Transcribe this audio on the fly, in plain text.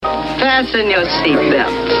Fasten your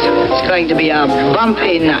seatbelts. It's going to be a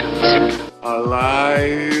bumpy night. Alive!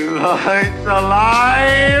 It's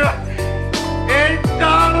alive! It's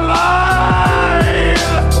alive!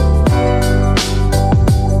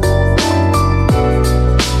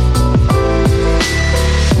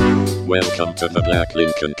 Welcome to the Black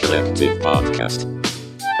Lincoln Collective podcast.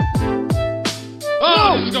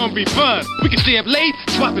 Oh, this is gonna be fun. We can stay up late,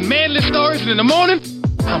 swapping manly stories, and in the morning,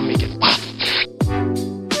 I'll make it pop.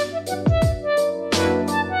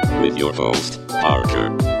 With your host,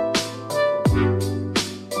 Parker.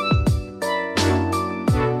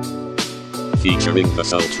 Featuring the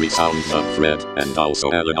sultry sounds of Fred and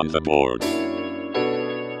also Alan on the board.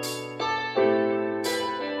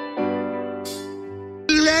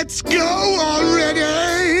 Let's go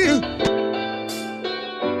already!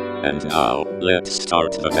 And now, let's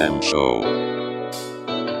start the damn show.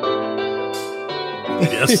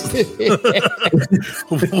 Yes.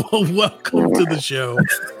 Welcome to the show.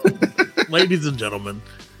 Ladies and gentlemen.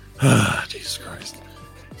 Jesus Christ.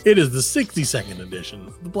 It is the 62nd edition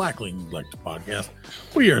of the Black Lincoln Collective podcast.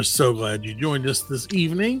 We are so glad you joined us this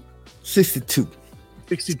evening. 62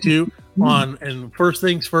 on, and first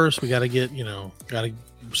things first, we got to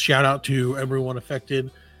shout out to everyone affected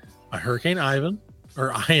by Hurricane Ian.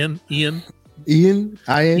 Ivan.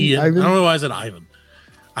 I don't know why I said Ivan.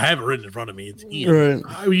 I have it written in front of me. It's Ian.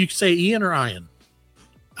 Right. You say Ian or Ian?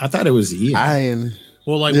 I thought it was Ian. Ian.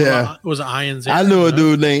 Well, was it Ian Zaring? I know a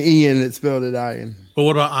dude named Ian that spelled it Ian. But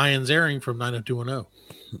what about Ian Zaring from 90210?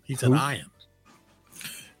 He said Ian.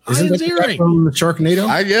 Isn't Ian that the guy Zaring from Sharknado?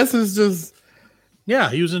 I guess it's just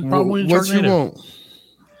he was probably in what Sharknado. you want.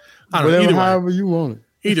 I don't know. However you want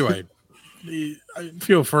it. Either way, I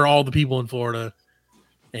feel for all the people in Florida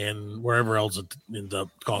and wherever else it ends up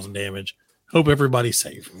causing damage. Hope everybody's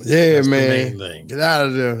safe. Yeah, That's man. the main thing. Get out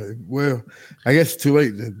of there. Well, I guess it's too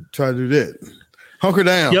late to try to do that. Hunker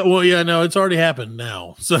down. Yeah, well, no, it's already happened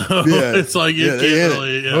now. So it's like you can't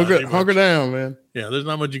really hunker down, man. Yeah, there's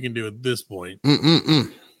not much you can do at this point.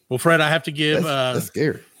 Mm-mm-mm. Well, Fred, I have to give that's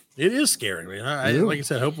scary. It is scary, man. Like I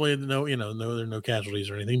said, hopefully there are no casualties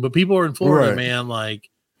or anything. But people are in Florida, man, like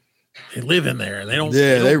they live in there and they don't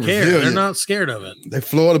care. Resilient. They're not scared of it. They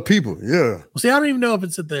Florida people, yeah. Well, see, I don't even know if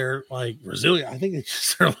it's that they're like resilient. I think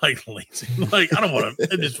they're like lazy. Like I don't want to.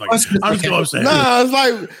 I'm just go upset. Nah, it's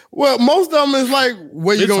like most of them is like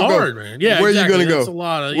where you gonna hard, go, man. Yeah, where exactly. you gonna go? It's a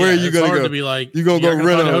lot of where you gonna go? To be like you gonna go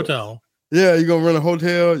rent a hotel. Yeah, you gonna rent a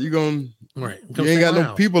hotel. You gonna right. You ain't got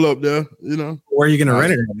no people up there. You know where are you gonna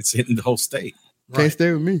rent it? It's hitting the whole state. Can't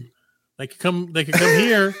stay with me. They could come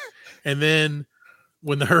here, and then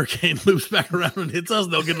when the hurricane loops back around and hits us,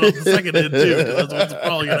 they'll get it on the second hit too. That's what's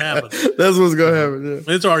probably gonna happen. That's what's gonna happen.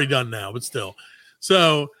 Yeah. It's already done now, but still.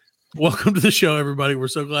 So, welcome to the show, everybody. We're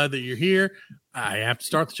so glad that you're here. I have to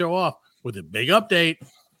start the show off with a big update.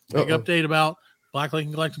 Update about Black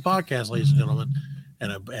Lincoln Collective podcast, ladies and gentlemen,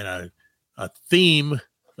 and a theme.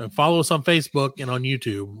 Follow us on Facebook and on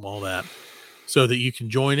YouTube, all that, so that you can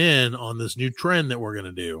join in on this new trend that we're going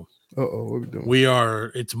to do. What are we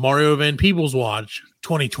doing? It's Mario Van Peebles Watch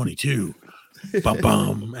 2022.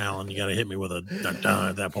 Bum. Alan, you got to hit me with a dun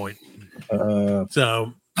at that point.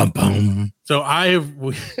 So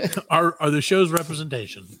are the show's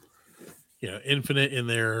representation, infinite in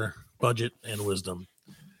their budget and wisdom,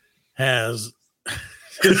 has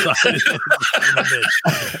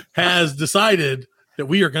decided that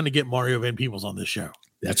we are going to get Mario Van Peebles on this show.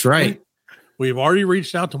 That's right. We've already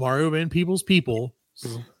reached out to Mario Van Peebles people.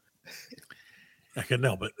 I couldn't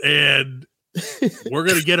help it. And we're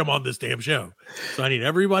going to get him on this damn show. So I need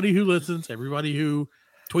everybody who listens, everybody who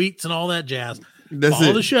tweets and all that jazz.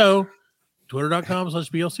 Follow the show,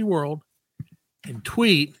 twitter.com/BLC World, and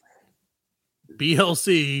tweet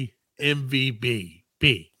BLC MVP.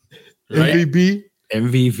 Right?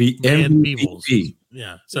 MVP.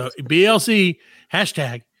 Yeah. So BLC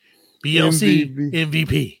hashtag BLC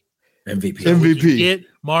MVP. MVP. Get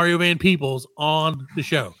Mario Van Peebles on the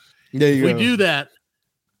show. There you if go. we do that,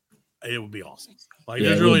 it would be awesome. Like,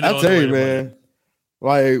 there's really no I tell you, man.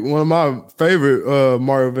 Like one of my favorite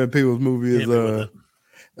Mario Van Peebles movies is the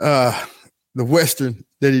Western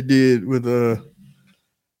that he did with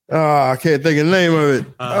I can't think of the name of it.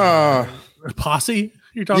 Posse.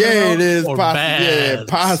 You're talking about? Yeah, it is or Posse. Bads? Yeah,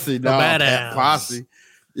 Posse. No, Badass. Posse.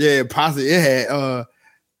 Yeah, Posse. It had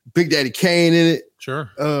Big Daddy Kane in it. Sure.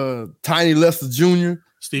 Tiny Lester Jr.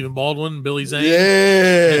 Stephen Baldwin, Billy Zane.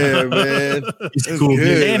 Yeah, man. He's cool.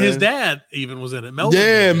 Good, and man. his dad even was in it. Melvin.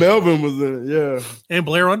 Yeah, Melvin was in it. Yeah. And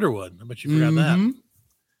Blair Underwood. I bet you forgot Mhm.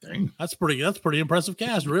 that. Dang. That's pretty impressive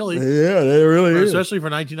cast, really. Yeah, they really is. Especially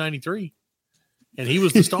for 1993. And he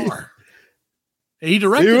was the star. He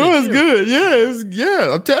directed. He was too. good.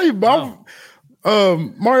 Yeah, I'm telling you, Mario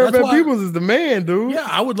That's Van why- Peebles is the man, dude. Yeah,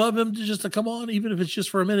 I would love him to come on, even if it's just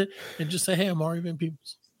for a minute, and just say, "Hey, I'm Mario Van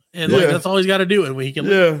Peebles," and like Yeah. that's all he's got to do, and he can.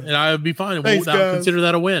 Yeah. And I would be fine. And Thanks, I'll guys. consider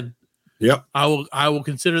that a win. Yep. I will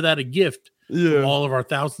consider that a gift from Yeah. all of our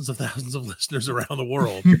thousands of listeners around the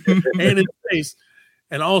world and in space,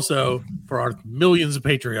 and also for our millions of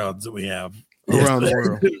Patreons that we have Around the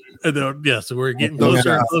world. And then, yeah, so we're getting Those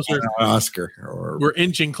closer and guys. closer. Oscar. Or We're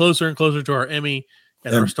inching closer and closer to our Emmy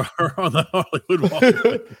and our star on the Hollywood Walk of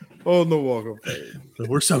Fame. Oh, no walk of fame. So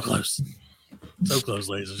we're so close,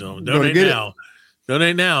 ladies and gentlemen. Gotta Donate get it. now,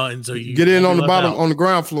 donate now, and so you Get in won't on be the left bottom, out. on the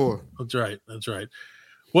ground floor. That's right.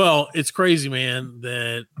 Well, it's crazy, man,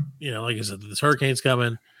 that, like I said, this hurricane's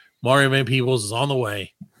coming. Mario Van Peebles is on the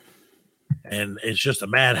way, and it's just a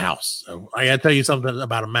madhouse. So I got to tell you something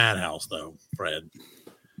about a madhouse, though, Fred.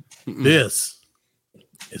 This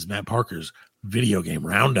is Matt Parker's video game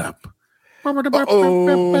roundup.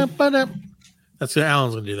 Uh-oh. That's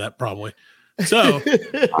Alan's going to do that, probably. So,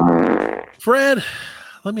 Fred,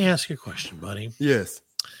 let me ask you a question, buddy. Yes.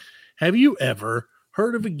 Have you ever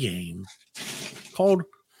heard of a game called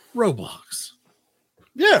Roblox?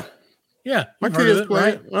 Yeah. Yeah, My you've heard of kids it, play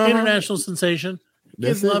right? it. Uh-huh. International sensation.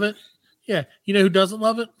 Kids That's love it. Yeah. You know who doesn't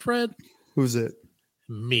love it, Fred? Who's it?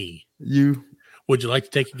 Me. You. Would you like to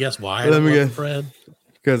take a guess why I Let don't me love it, guess. Fred?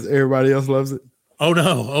 Because everybody else loves it. Oh,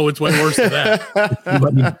 no. Oh, it's way worse than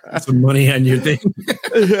that. some money on your thing.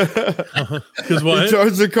 Because what? You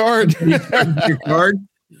charge the card. Your card.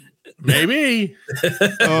 Maybe.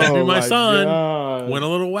 Oh, my son God. went a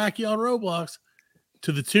little wacky on Roblox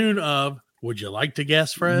to the tune of, would you like to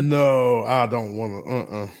guess, Fred? No, I don't want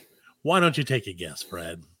to. Why don't you take a guess,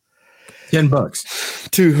 Fred? $10.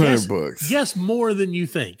 $200. Guess more than you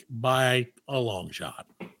think by a long shot.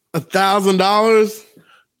 $1,000.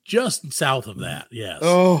 Just south of that, yes.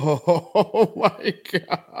 Oh my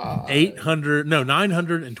God.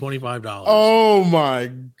 $925 Oh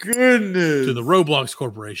my goodness. to the Roblox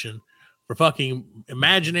Corporation for fucking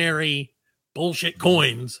imaginary bullshit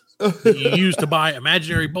coins that you use to buy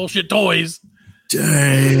imaginary bullshit toys.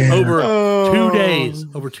 Dang. Over Oh. 2 days.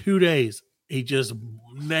 Over 2 days, he just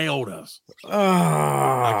nailed us.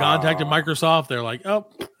 I contacted Microsoft. They're like, "Oh,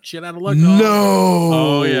 shit out of luck." dog." No.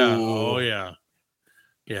 Oh yeah. Oh yeah.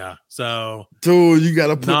 Yeah. So Dude, you got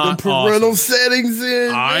to put Not them parental awesome. settings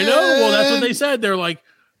in. I know. Well, that's what they said. They're like,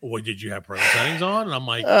 "Well, did you have parental settings on?" And I'm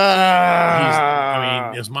like,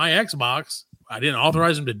 it's my Xbox. I didn't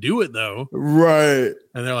authorize him to do it though. Right.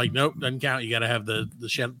 And they're like, "Nope, doesn't count. You got to have the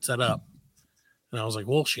shit set up." And I was like,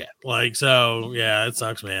 "Well, shit." Like, so yeah, it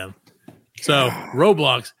sucks, man. So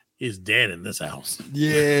Roblox is dead in this house.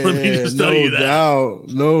 Yeah. Let me just tell no you that. doubt.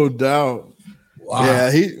 No doubt. Wow.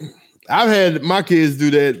 Yeah. I've had my kids do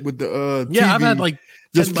that with the Yeah, I've TV, had like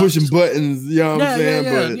just $10. pushing buttons. You know what I'm saying?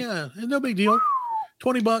 But yeah. No big deal.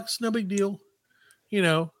 $20, no big deal.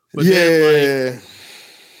 But then, yeah. like,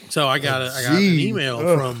 so I got an Jeez. email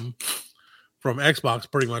Ugh. from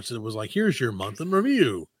Xbox pretty much that was like, "Here's your month in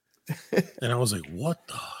review." And I was like, what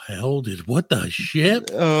the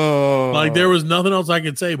shit? Oh, Like there was nothing else I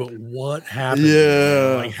could say, but what happened?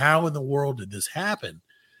 Yeah. Like how in the world did this happen?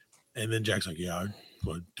 And then Jack's like, "Yeah, I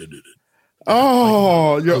did it."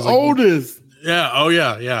 Oh, your I was like, oldest. Yeah. Oh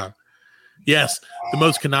yeah. Yeah. Yes. The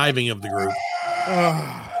most conniving of the group.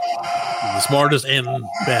 Ah, The smartest and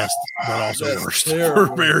best, but also That's worst terrible.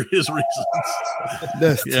 for various reasons.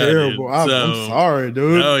 that's Yeah, terrible. dude. I'm So- sorry,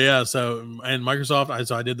 dude. Oh yeah. So and Microsoft,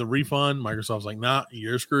 I did the refund. Microsoft's like, "Nah,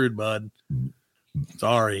 you're screwed, bud.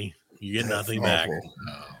 Sorry, you get That's nothing back." awful.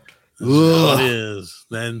 That's how Ugh. it is.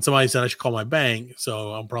 Then somebody said I should call my bank,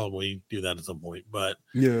 so I'll probably do that at some point. But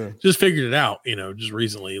Yeah. just figured it out, just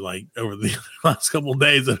recently, like over the last couple of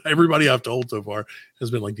days, that everybody I've told so far has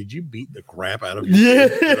been like, "Did you beat the crap out of your Yeah.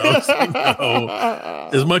 kid?" And I was like, "No."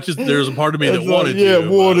 As much as there's a part of me that It's wanted like, yeah, to,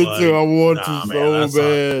 but, wanted like, to. I want nah, to man, that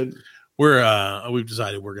so bad. we've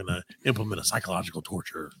decided we're gonna implement a psychological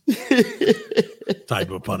torture type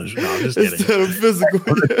of punishment. No, I'm just kidding. Instead of physical.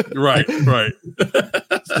 Right.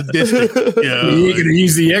 Sadistic. Yeah. You ain't like- gonna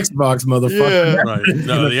use the Xbox, motherfucker. Yeah. right.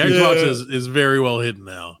 No, the Xbox Yeah. is very well hidden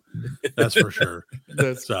now. That's for sure.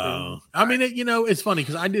 That's So, I mean, it's funny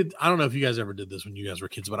because I don't know if you guys ever did this when you guys were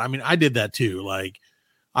kids, but I mean, I did that too. Like,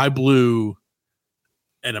 I blew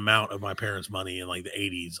an amount of my parents' money in like the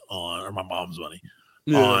 80s or my mom's money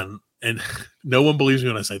and no one believes me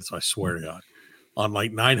when I say this, I swear to God, on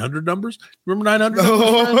like 900 numbers. Remember 900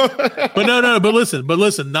 numbers? Fred? But no, but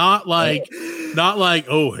listen, not like Not like,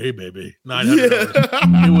 oh, hey, baby,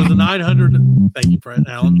 $900. It was a 900. Thank you, Fred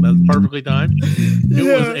Allen. That's perfectly timed. It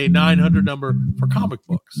was a 900 number for comic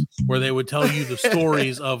books where they would tell you the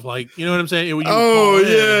stories of, like, you know what I'm saying? And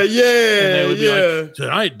they would be like,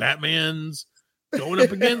 tonight, Batman's going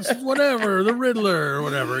up against whatever, the Riddler or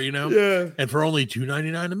whatever, you know? Yeah. And for only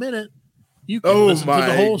 $2.99 a minute, you can listen to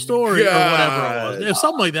the whole story or whatever it was. It was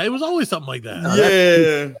something like that. It was always something like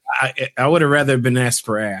that. Yeah. I would have rather been asked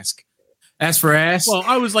for ask. Ask for ask. Well,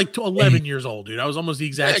 I was like 11 years old, dude. I was almost the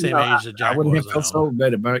exact same age that Jack I wouldn't was. have felt so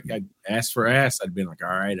bad about it. Asked for ass. I'd been like, all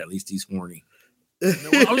right, at least he's horny.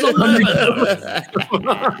 I was 11.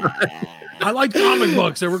 I liked comic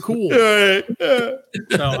books. They were cool. So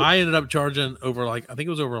I ended up charging over, like, I think it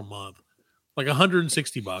was over a month, like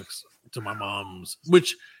 $160 to my mom's,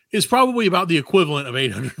 which is probably about the equivalent of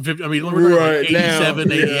 $850. I mean, we're like 87,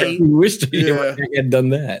 now. 88. You wished you had done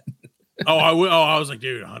that. I was like,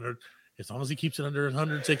 dude, 100. As long as he keeps it under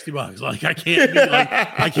 $160, like I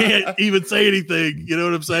can't even say anything. You know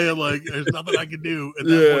what I'm saying? Like, there's nothing I can do. And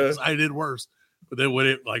that I did worse. But then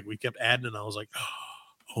when we kept adding, and I was like,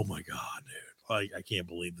 oh my god, dude! Like, I can't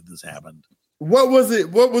believe that this happened. What was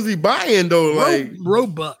it? What was he buying though? Like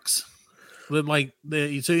Robux. Then, like,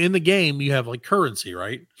 so in the game you have like currency,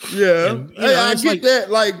 right? Yeah, and, I get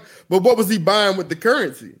that. Like, but what was he buying with the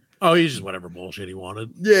currency? Oh, he's just whatever bullshit he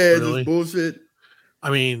wanted. Yeah, really. Just bullshit. I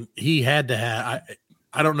mean, he had to have.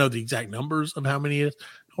 I don't know the exact numbers of how many it is.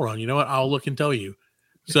 Hold on, you know what? I'll look and tell you.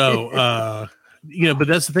 So, but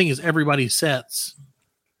that's the thing is everybody sets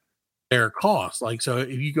their cost. Like, so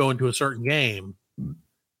if you go into a certain game,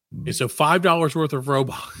 and so $5 worth of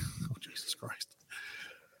Robux. Oh, Jesus Christ!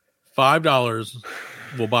 $5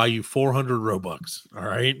 will buy you 400 Robux. All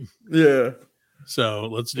right. Yeah. So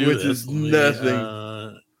let's do which this. Is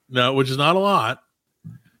nothing. No, which is not a lot.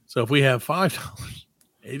 So if we have $5.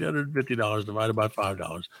 $850 divided by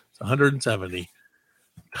 $5. It's 170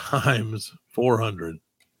 times 400.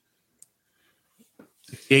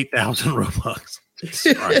 68,000 Robux.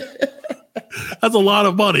 That's a lot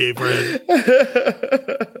of money, Fred.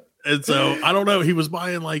 And so I don't know. He was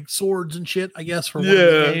buying like swords and shit, I guess, for one of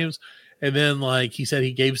the games. And then, like, he said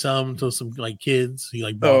he gave some to some like kids. He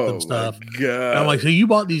like bought them stuff. And I'm like, so you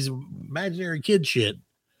bought these imaginary kid shit,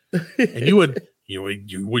 and you would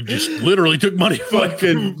just literally took money from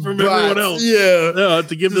everyone else. Yeah,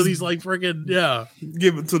 to give to these like freaking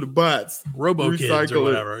give it to the bots, Robo Kids or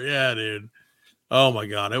whatever. Yeah, dude. Oh my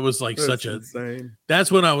god, it was like that's such a. Insane.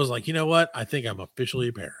 That's when I was like, you know what? I think I'm officially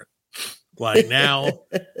a parent. Like now,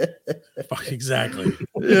 exactly.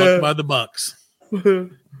 Fucked by the bucks.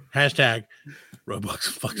 Hashtag Robux.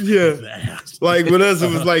 Fuck the ass. Like with us,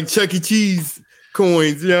 it was like Chuck E. Cheese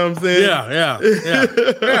coins. You know what I'm saying?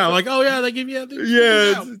 Yeah. Like, oh yeah, they give you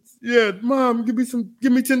Mom, give me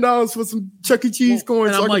 $10 for some Chuck E. Cheese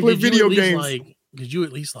coins so I can play video games. Like, did you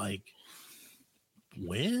at least like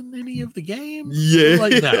win any of the games? Yeah.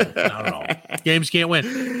 Like, no, not at all. Games can't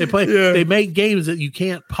win. They make games that you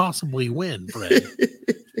can't possibly win, Fred.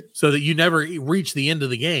 So that you never reach the end of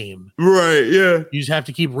the game. Right, yeah. You just have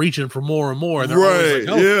to keep reaching for more and more. And they're always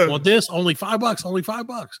like, oh, want this? Only $5, only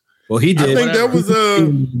 $5. Well, he did. I think that was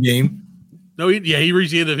a game. No, he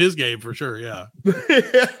reached the end of his game for sure, yeah.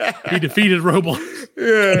 He defeated Roblox.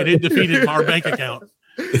 Yeah. And it defeated our bank account.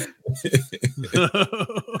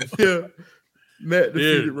 Yeah. Matt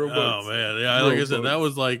defeated Roblox. Oh, man. Yeah, like I said, that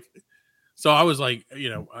was like, so I was like,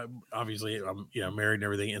 obviously I'm married and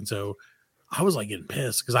everything. And so I was like getting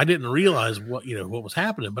pissed because I didn't realize what was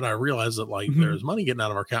happening, but I realized that like there's money getting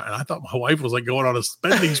out of our account, and I thought my wife was like going on a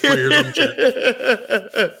spending spree or some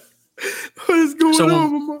shit. What is going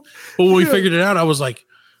on? But when we figured it out, I was like,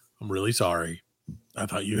 I'm really sorry. I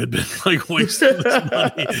thought you had been like wasting this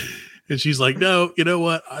money. And she's like, no, you know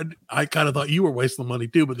what? I kind of thought you were wasting the money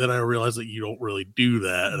too, but then I realized that you don't really do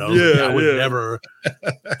that. And I was like, I would never.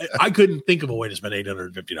 I couldn't think of a way to spend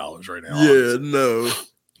 $850 right now. Yeah, honestly. no.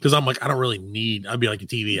 Because I'm like, I don't really need. I'd be like a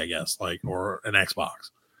TV, I guess, like or an Xbox,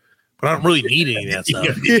 but I don't really need any of that stuff.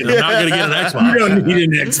 I'm not gonna get an Xbox. You don't need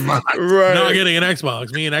an Xbox, right? Not getting an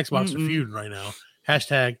Xbox. Me and Xbox are feuding right now.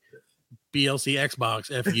 Hashtag BLC Xbox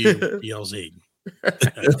FU BLC.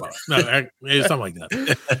 Xbox. No, it's something like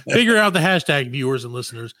that. Figure out the hashtag, viewers and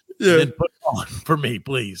listeners, and then put it on for me,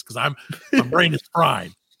 please, because my brain is fried.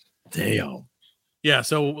 Damn. Yeah,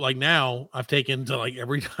 so like now I've taken to like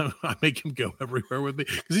every time I make him go everywhere with me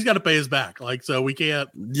because he's got to pay us back. Like, so we can't.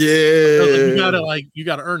 Yeah, you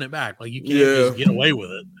gotta earn it back. Like you can't just get away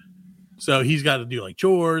with it. So he's got to do like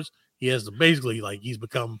chores. He has to basically like he's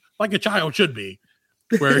become like a child should be,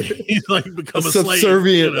 where he's like become a slave.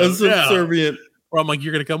 Subservient. Where I'm like,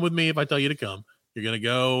 you're gonna come with me if I tell you to come. You're gonna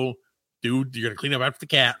go dude, you're gonna clean up after the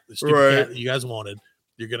cat, the stupid cat that you guys wanted.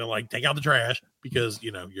 You're gonna like take out the trash because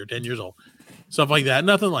you know you're 10 years old. Stuff like that.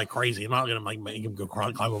 Nothing like crazy. I'm not gonna like make him go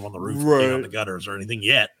climb up on the roof and clean out the gutters or anything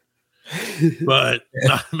yet. But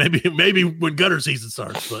maybe when gutter season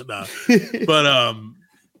starts. But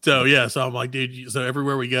so yeah. So I'm like, dude. So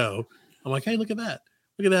everywhere we go, I'm like, hey, look at that.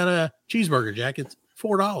 Look at that cheeseburger, Jack. It's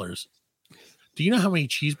 $4. Do you know how many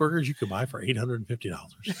cheeseburgers you could buy for $850?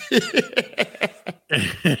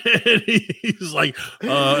 And he's like, and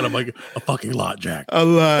I'm like, a fucking lot, Jack. A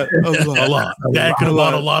lot. Dad could have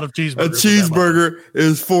bought a lot of cheeseburgers. A cheeseburger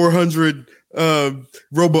is 400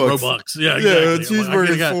 Robux. Yeah, exactly. Yeah, a cheeseburger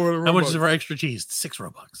is 400 Robux. How much is our extra cheese? 6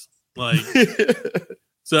 Robux. Like,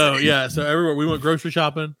 so yeah. So everywhere we went grocery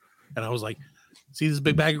shopping, and I was like, see this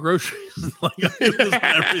big bag of groceries? Like,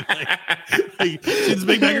 everything. Like, see this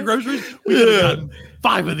big bag of groceries? We could have gotten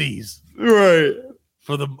 5 of these. Right.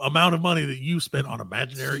 For the amount of money that you spent on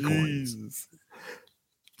imaginary coins.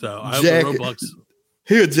 So I hope the Robux.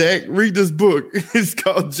 Here, Jack, read this book. It's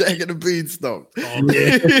called Jack and the Beanstalk.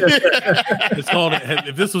 It's called,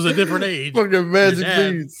 if this was a different age, fucking magic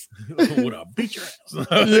beans. Would have beat your ass.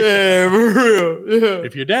 Yeah, for real. Yeah.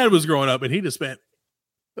 If your dad was growing up and he'd have spent,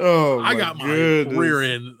 I got my rear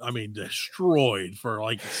end, destroyed for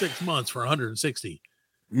like 6 months for 160.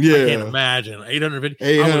 Yeah, I can't imagine $850.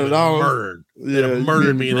 $800. They'd have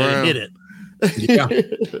murdered me and they hit it. Yeah,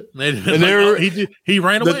 he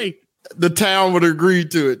ran away. The town would agree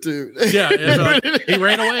to it too. Yeah, he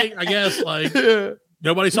ran away. I guess like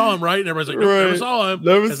nobody saw him, right? And everybody's like, never saw him.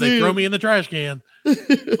 Never as they throw me in the trash can.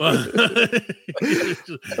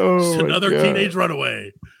 Another teenage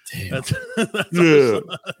runaway. That's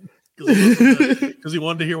because he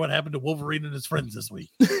wanted to hear what happened to Wolverine and his friends this week.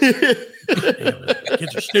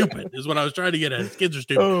 Kids are stupid, is what I was trying to get at. Kids are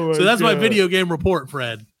stupid. So that's my video game report,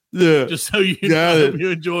 Fred. Yeah, just so you know, you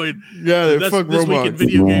enjoyed. Yeah, that's fuck this Roblox. Week in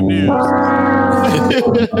video game news.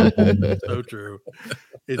 So true.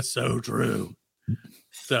 It's so true.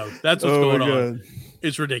 So that's what's going on.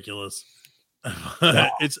 It's ridiculous.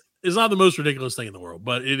 It's not the most ridiculous thing in the world,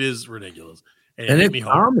 but it is ridiculous. And it's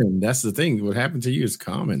common. That's the thing. What happened to you is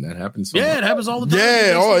common. That happens. Yeah, it happens all the time.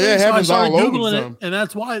 Yeah, it happens all over the time. And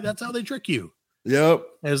that's how they trick you. Yep.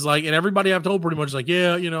 It's like, and everybody I've told pretty much like,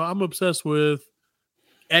 yeah, I'm obsessed with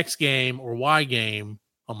X game or Y game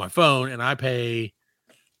on my phone, and I pay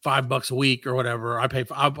 $5 a week or whatever.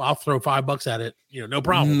 I'll throw $5 at it, no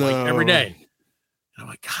problem, like every day. And I'm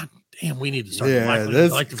like, God damn, we need to start a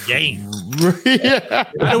collective game.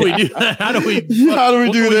 How do we do that? How do we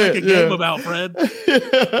do that? Make a game about, Fred?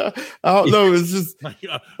 I don't know. It's just like,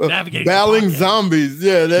 navigating battling zombies.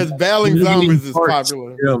 Yeah, that's battling zombies is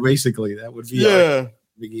popular. Basically, that would be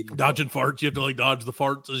dodging farts. You have to like dodge the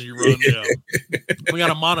farts as you run. We got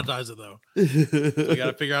to monetize it though. We got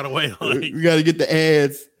to figure out a way. We got to get the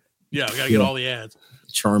ads. Yeah, we got to get all the ads.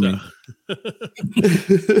 Charming. So,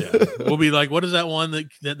 we'll be like, what is that one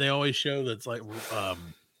that they always show? That's like, what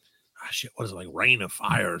is it, like Rain of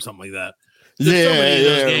Fire or something like that?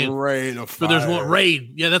 There's Rain of Fire. But there's one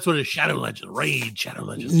Raid. Yeah, that's what it is. Shadow Legends. Raid. Shadow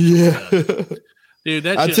Legends. Yeah. Dude,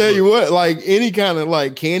 that I tell you what, like any kind of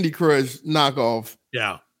like Candy Crush knockoff.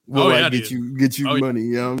 Yeah. Will get you money.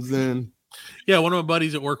 You know what I'm saying? Yeah, one of my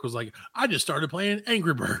buddies at work was like, I just started playing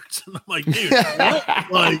Angry Birds. And I'm like, dude,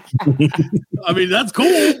 what? Like, I mean, that's cool.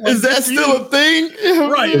 Like, is that still a thing?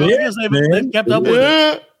 Right. Yeah, I guess they've kept up with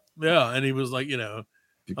it. Yeah. And he was like, I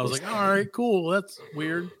was like, all right, cool. That's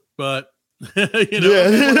weird. But,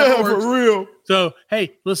 for real. So,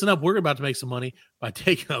 hey, listen up. We're about to make some money by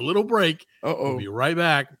taking a little break. We'll be right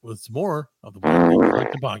back with some more of the Black Lincoln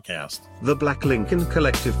Collective Podcast. The Black Lincoln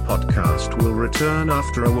Collective Podcast will return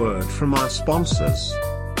after a word from our sponsors.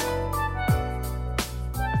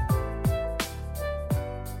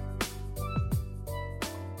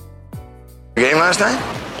 Game last night?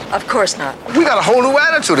 Of course not. We got a whole new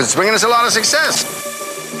attitude. It's bringing us a lot of success.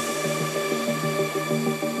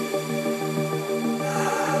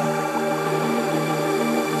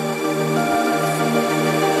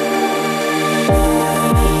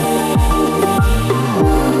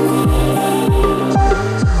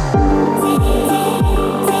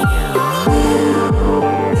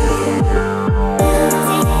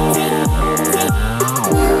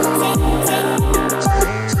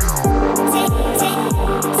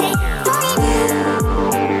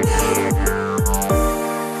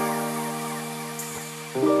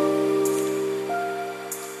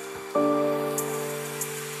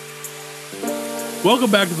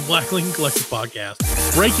 Welcome back to the Black Lincoln Collective Podcast.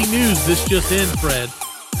 Breaking news, this just in, Fred.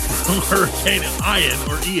 Hurricane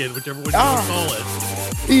Ian, whichever one you want to call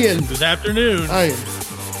it. Ian. This afternoon, Ian.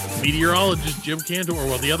 meteorologist Jim Cantor,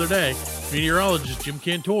 the other day, meteorologist Jim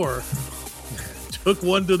Cantor took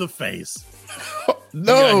one to the face.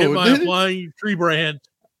 No, he got hit by a flying tree branch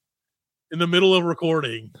in the middle of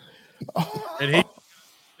recording, and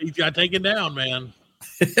he got taken down, man.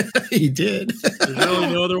 He did. There's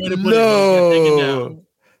really no other way to put it. He got taken down.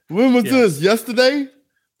 When was this? Yesterday?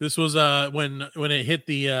 This was when it hit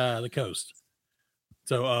the coast.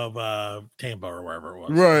 So of Tampa or wherever it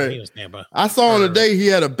was. Right. I think it was Tampa. I saw on the day he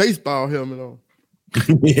had a baseball helmet on.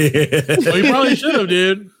 Well, he probably should have,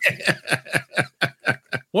 dude.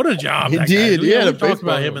 What a job. He that did. Guy. He had We've a talked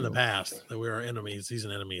about baseball him in the past that we were enemies. He's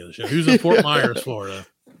an enemy of the show. He was in Fort Myers, Florida.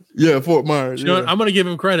 Yeah, Fort Myers. You know what? I'm going to give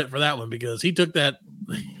him credit for that one because he took that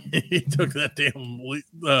damn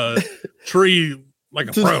tree like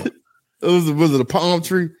a pro. Was it a palm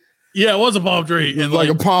tree? Yeah, it was a palm tree. It was like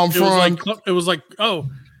a palm frond. It was like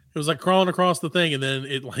crawling across the thing, and then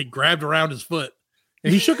it like grabbed around his foot.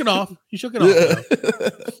 And he shook it off.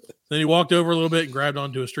 Then he walked over a little bit and grabbed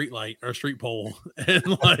onto a street light or a street pole.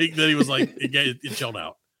 And like then he was like, it chilled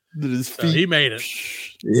out. So he made it.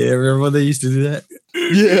 Yeah, remember when they used to do that?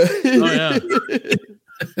 Yeah. Oh, yeah.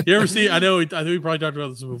 You ever see? I think we probably talked about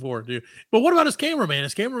this before, dude. But what about his cameraman?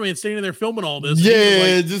 His cameraman standing there filming all this.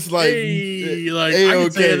 Yeah, like, just like, hey, like I can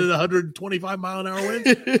say it at 125 mile an hour wind.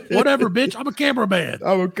 Whatever, bitch. I'm a cameraman.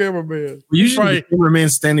 Usually, the cameraman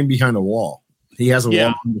standing behind a wall. He has a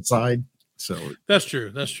wall on the side. So that's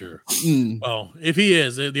true. Well, if he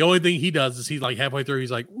is, the only thing he does is he's like halfway through.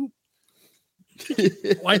 He's like,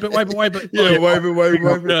 wipe it. Yeah, wipe it. Yeah,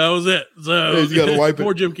 that was it. So he's got to wipe it.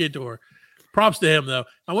 Poor Jim Cantor. Props to him, though.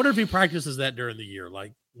 I wonder if he practices that during the year,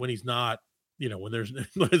 like when he's not, when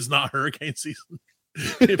it's not hurricane season.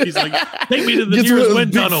 If he's like, take me to the nearest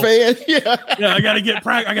wind tunnel. Yeah, I gotta get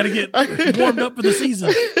warmed up for the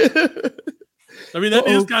season. I mean, that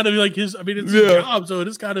is kind of like his. I mean, it's his job, so it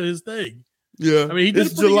is kind of his thing. Yeah, I mean, he did a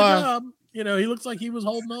pretty good job. He looks like he was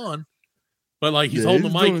holding on. But like he's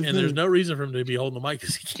holding the mic, and there's no reason for him to be holding the mic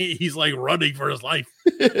because he's like running for his life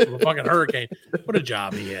from a fucking hurricane. What a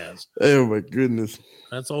job he has! Oh my goodness,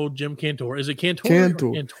 that's old Jim Cantor. Is it Cantori?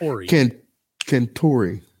 Cantori.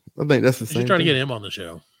 Cantori. I think that's the same. You're trying to get him on the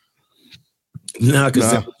show. No,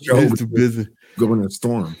 because he's too busy. Going in a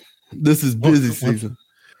storm. This is busy season.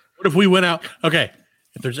 What if we went out? Okay,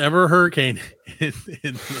 if there's ever a hurricane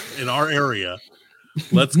in our area,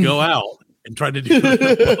 let's go out and try to do a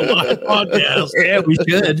live podcast. Yeah, we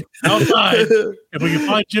should. Outside. If we can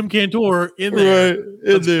find Jim Cantor in there,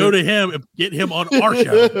 let's go to him and get him on our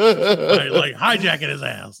show. like hijacking his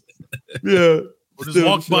ass. Yeah. We'll just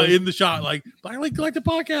walk by in the shot like the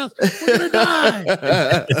podcast. We're going to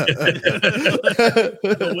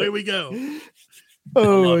die. Away we go.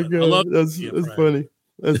 Oh, my God. That's funny.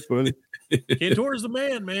 That's funny. Cantor is the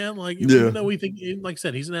man. Like, even though we think, like I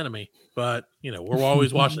said, he's an enemy, but we're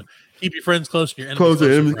always watching him. Keep your friends close to your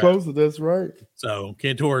enemies closer. That's right. So,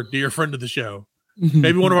 Cantor, dear friend of the show,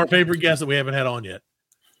 maybe one of our favorite guests that we haven't had on yet.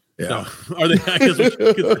 Yeah. So, are they?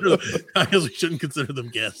 I guess we shouldn't consider them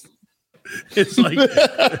guests. It's like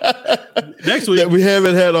next week that we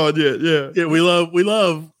haven't had on yet. Yeah. We love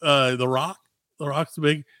The Rock. The Rock's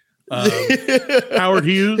big. Howard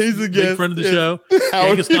Hughes, he's a big friend of the show.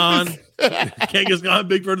 Genghis Khan,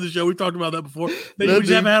 big friend of the show. We've talked about that before. We just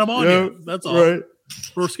haven't had him on yet. That's all. Right.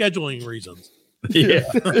 For scheduling reasons. Yeah.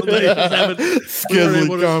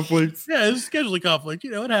 Scheduling conflicts. Yeah, it's a scheduling conflict.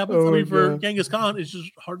 It happens. For Genghis Khan, it's just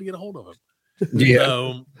hard to get a hold of him. Yeah.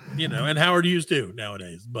 So, and Howard Hughes too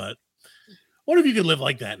nowadays. But what if you could live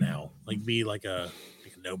like that now? Like be like a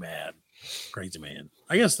nomad, crazy man.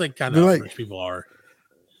 I guess like kind of rich people are.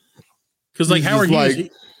 Because like Howard Hughes,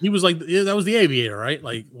 he was like that was the Aviator, right?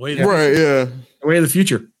 Like The Way of the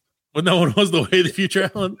Future. Well, no one was The Way of the Future,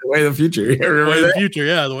 Alan. The Way of the Future. Yeah, The Way of the Future.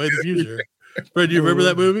 Yeah, The Way of the Future. Fred, do you remember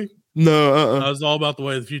that movie? No. I was all about The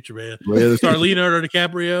Way of the Future, man. Starred Leonardo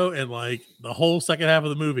DiCaprio, and like the whole second half of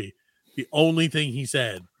the movie, the only thing he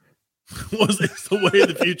said was "It's the Way of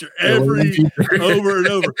the Future" over and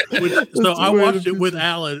over. So I watched it with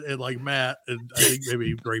Alan and like Matt and I think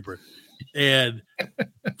maybe Draper, and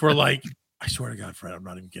for like. I swear to God, Fred, I'm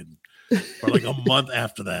not even kidding. For like a month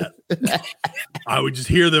after that, I would just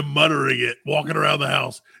hear them muttering it, walking around the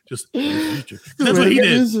house. Just future. That's what he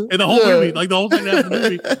did. And the whole movie, like the whole thing after the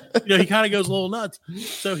movie, he kind of goes a little nuts.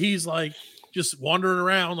 So he's like just wandering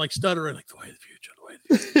around, like stuttering, like the way of the future, the way of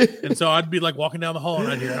the future. And so I'd be like walking down the hall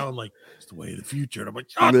and I'd hear Alan like, it's the way of the future. And I'm like,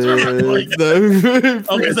 because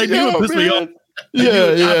they knew it pissed me off.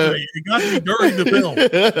 It got to me during the film. And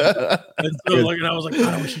so and I was like,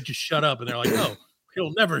 I wish he'd just shut up. And they're like, no,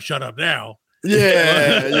 he'll never shut up now.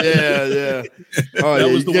 Yeah. Oh,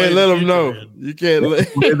 you can't let them know. Man. You can't let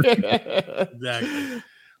Exactly.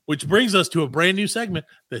 which brings us to a brand new segment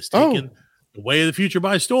that's taken the way of the future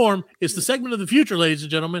by storm. It's the segment of the future, ladies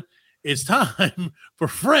and gentlemen. It's time for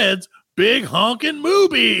Fred's Big Honkin'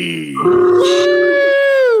 Movie.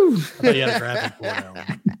 I thought you had a graphic for that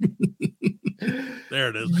one. There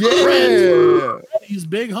it is. Yeah. These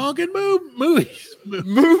big honking movies.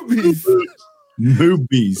 Movies.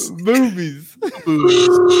 Movies.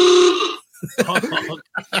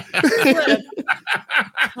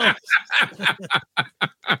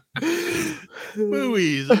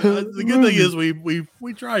 The good thing is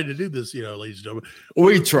we tried to do this, ladies and gentlemen.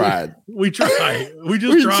 We tried. We try. We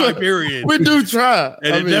just try, period. We do try.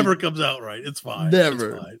 And it never comes out right. It's fine.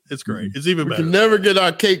 Never. It's fine. It's great. It's even better. We can never get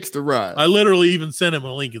our cakes to rise. I literally even sent him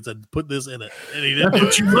a link and said, put this in it. And he didn't do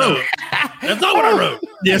it. You wrote. That's not what I wrote.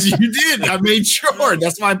 Yes, you did. I made sure.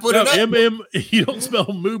 That's why I put it up. You don't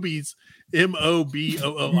spell movies.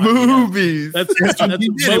 MOBOO. Movies. That's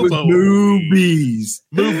it was movies.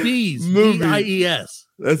 Movies. MOBIES.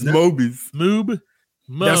 That's movies. Moob.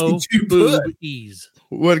 That's what you put. Movies.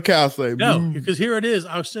 What did Kyle say? No, because here it is.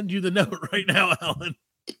 I'll send you the note right now, Alan.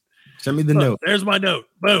 Send me the note. There's my note.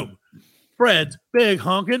 Boom. Fred's Big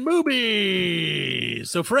Honkin' Movies.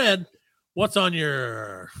 So, Fred, what's on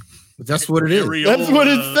your... That's what it is. That's what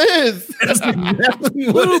it says.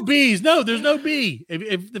 Movies. No, there's no B.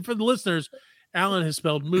 If for the listeners, Alan has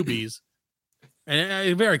spelled movies, and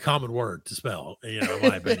a very common word to spell. In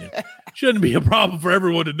my opinion, shouldn't be a problem for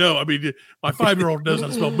everyone to know. I mean, my 5-year-old knows how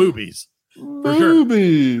to spell movies. For sure.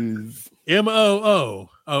 Movies. MOBOOIES,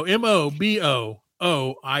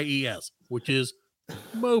 which is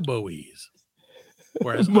Moboes.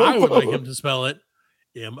 Whereas I would like him to spell it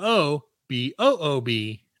MOBOOBIES.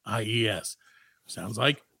 Sounds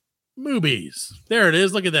like movies. There it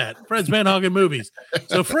is. Look at that. Fred's Van Honkin' Movies.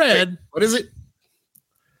 So, Fred. What is it?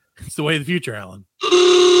 It's the way of the future, Alan.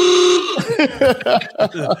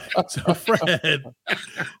 So, Fred.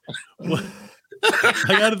 I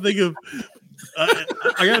got to think of. I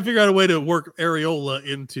got to figure out a way to work areola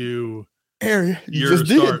into your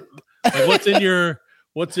start. Like what's in your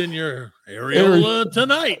areola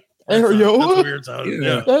tonight? Areola? That's weird sounding.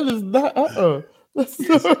 Yeah. That is not.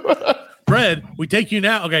 Fred, we take you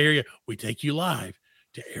now. Okay, here you go. We take you live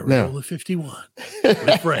to Areola 51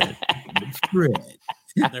 with Fred.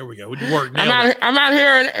 There we go. Would you work? I'm out here,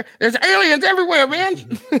 and there's aliens everywhere, man.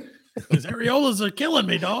 These areolas are killing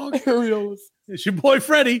me, dog. Areolas. It's your boy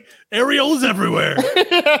Freddie. Areolas everywhere.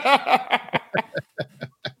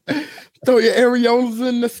 Throw your areolas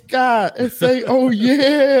in the sky and say, "Oh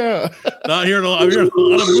yeah!" Not hearing a lot. I'm hearing a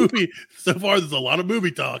lot of movie so far. There's a lot of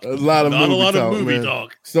movie talk. A lot of movie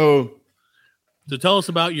talk. So tell us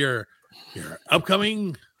about your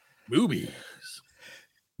upcoming movies.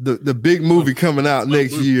 The big movie coming out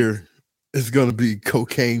next year is going to be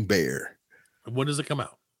Cocaine Bear. When does it come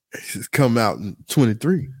out? It's come out in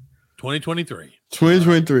 2023.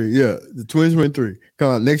 Yeah, the 2023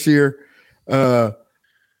 come out next year.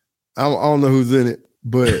 I don't know who's in it,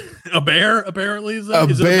 but a bear apparently is it about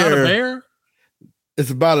a bear?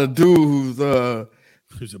 It's about a dude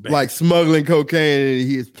who's like smuggling cocaine, and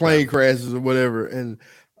his plane crashes or whatever, and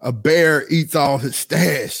a bear eats all his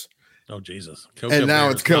stash. Oh Jesus! And now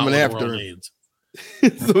it's coming after him.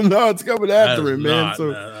 So now it's coming after him, man.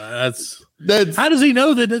 So that's how does he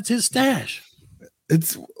know that it's his stash?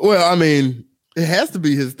 I mean, it has to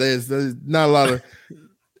be his stash. There's not a lot of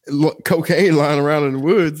cocaine lying around in the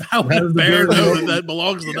woods. How does the bear know that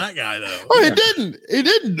belongs to that guy, though? Oh, he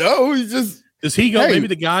didn't know. He's just. Does he go? Maybe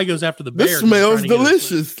the guy goes after the bear. This smells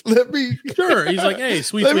delicious. Let me. Sure. He's like, hey,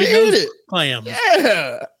 sweet nose clams.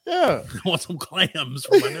 Yeah. I want some clams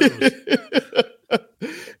for my nose.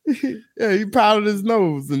 Yeah, he powdered his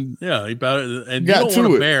nose and he powdered. And got you don't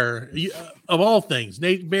want a bear. Of all things,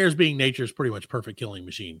 bears being nature's pretty much perfect killing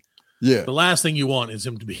machine. Yeah. The last thing you want is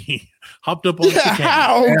him to be hopped up on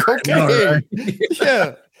cocaine.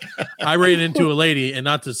 Yeah. I ran into a lady, and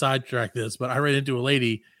not to sidetrack this, but I ran into a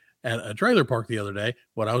lady at a trailer park the other day.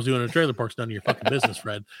 What I was doing at a trailer park's none of your fucking business,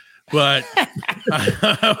 Fred. But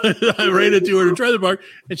I ran into her at a trailer park,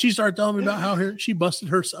 and she started telling me about how she busted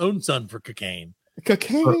her own son for cocaine.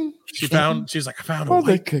 Cocaine? She's like, I found a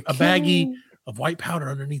baggie of white powder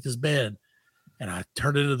underneath his bed. And I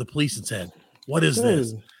turned it to the police and said, what is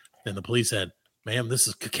this? And the police said, ma'am, this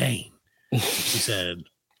is cocaine. She said,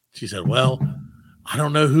 well, I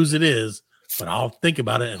don't know whose it is, but I'll think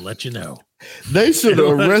about it and let you know. They should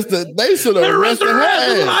have arrested. They should have arrested her.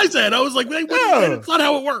 That's what I said. I was like, wait, it's not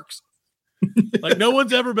how it works. Like, no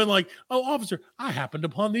one's ever been like, oh, officer, I happened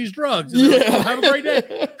upon these drugs. And like, oh, have a great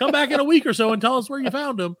day. Come back in a week or so and tell us where you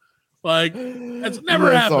found them. Like, that's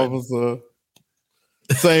never happened. Officer.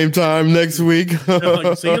 Same time next week.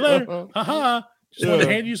 Like, see you later. Haha. Just wanted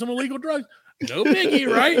to hand you some illegal drugs. No biggie,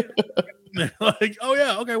 right? They're like, oh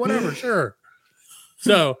yeah, okay, whatever, sure.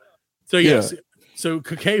 So yes. So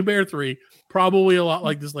Cocaine Bear 3, probably a lot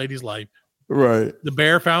like this lady's life. Right. The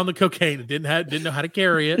bear found the cocaine and didn't know how to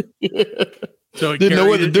carry it. So it Didn't know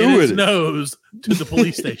what to do with its it. nose to the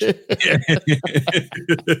police station.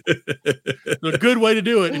 A good way to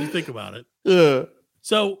do it if you think about it. Yeah.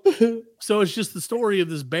 So it's just the story of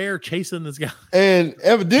this bear chasing this guy. And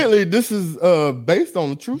evidently, this is based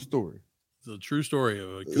on a true story. It's a true story of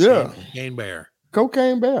a cocaine bear.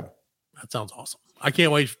 Cocaine Bear. That sounds awesome. I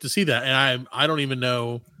can't wait to see that. And I don't even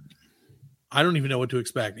know. I don't even know what to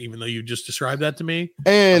expect, even though you just described that to me.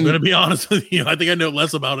 And I'm going to be honest with you. I think I know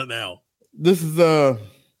less about it now. This is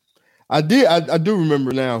I do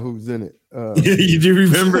remember now who's in it. You do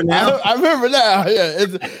remember now? I remember now. Yeah,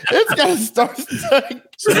 it's got a star-studded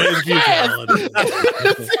cast.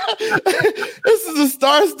 This is a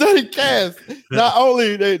star-studded cast. Not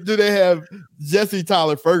only do they have Jesse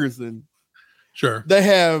Tyler Ferguson, sure, they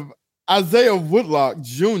have Isaiah Woodlock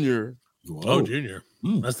Jr. Oh, Junior.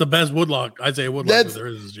 That's the best Woodlock. Isaiah Woodlock there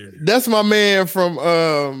is Junior. That's my man from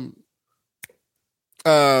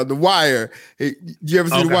The Wire. Hey, did you ever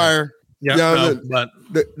see The Wire? Yeah, no, but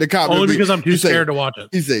the cop only because I'm too scared to watch it.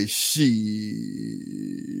 He say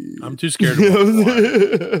she. I'm too scared to watch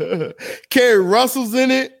it. Kerry Russell's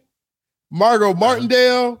in it. Margot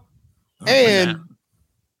Martindale, and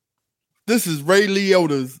this is Ray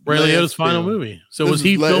Liotta's final movie. So was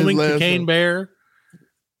he filming Cocaine Bear?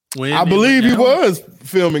 I believe he was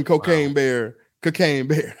filming Cocaine Bear. Cocaine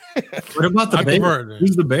Bear. What about the bear?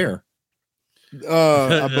 Who's the bear?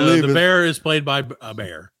 I believe the bear is played by a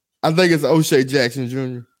bear. I think it's O'Shea Jackson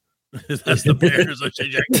Jr. That's the bear. Is O'Shea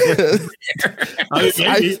Jackson.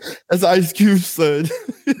 That's Ice Cube's son.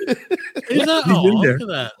 He's not. Oh, look at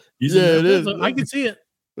that. It is. I can see it.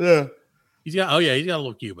 Yeah. He's got a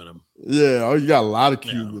little cube in him. Yeah. Oh, you got a lot of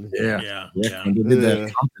cube in him. Yeah. When they did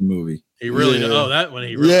that Compton movie. He really did. Oh, that when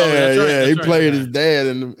he. He played his dad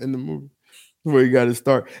in the movie. That's where he got his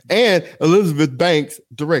start. And Elizabeth Banks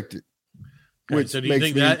directed. Okay, so do you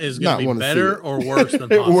think that is going to be better or worse than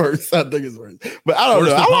Posse? Worse. I think it's worse. But I don't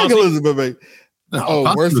know. I like Elizabeth Banks.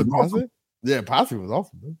 No, worse than Posse? Posse? Yeah, Posse was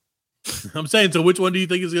awesome. Man. I'm saying, so which one do you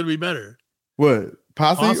think is going to be better? What?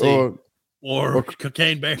 Posse or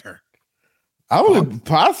Cocaine Bear? I would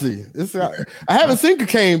Posse. I haven't seen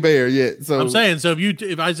Cocaine Bear yet. So I'm saying, so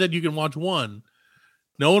if I said you can watch one,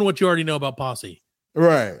 knowing what you already know about Posse,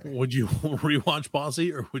 right? Would you rewatch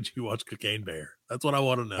Posse or would you watch Cocaine Bear? That's what I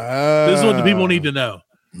want to know. This is what the people need to know.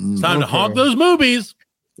 It's time to honk those movies.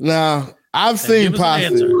 Now I've seen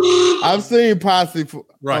Posse. I've seen Posse for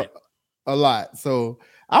a lot, so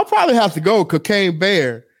I'll probably have to go Cocaine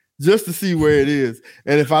Bear just to see where it is,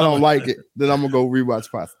 and if I don't like it, then I'm gonna go rewatch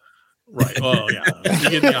Posse. Right. Oh yeah. You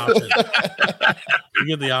get the option. You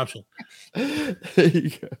get the option. There you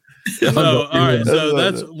go. So all right. So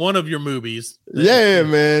that's one of your movies. Yeah,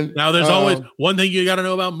 man. Now there's always one thing you got to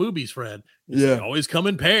know about movies, Fred. Yeah. They always come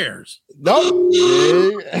in pairs. Nope.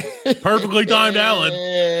 Perfectly timed, Alan.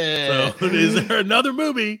 So is there another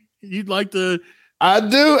movie you'd like to? I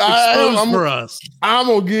do. Expose for us. I'm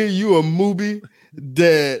gonna give you a movie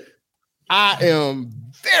that I am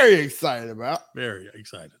very excited about. Very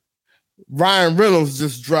excited. Ryan Reynolds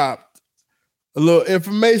just dropped a little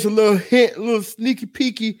information, a little hint, a little sneaky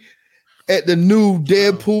peeky at the new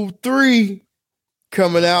Deadpool 3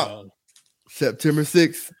 coming out September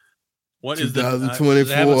 6th. What is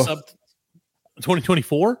 2024?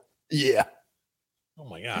 2024? Yeah. Oh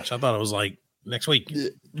my gosh. I thought it was like next week.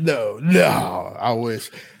 No, I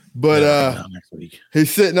wish. But next week.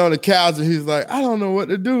 He's sitting on the couch and he's like, I don't know what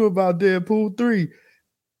to do about Deadpool 3.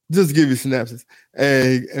 Just give you synopsis.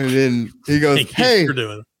 And then he goes, Hey,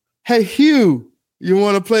 Hugh, you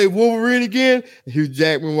want to play Wolverine again? And Hugh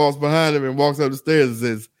Jackman walks behind him and walks up the stairs and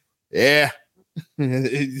says, yeah.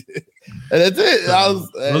 And that's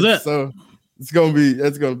it. So that's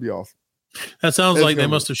gonna be awesome. That sounds like they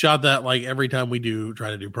must have shot that like every time we try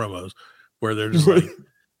to do promos where they're just like,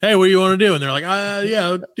 hey, what do you want to do? And they're like,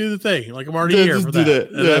 yeah, do the thing. Like, I'm already here for that.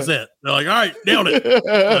 And that's it. They're like, all right, nailed it.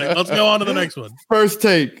 Like, let's go on to the next one. First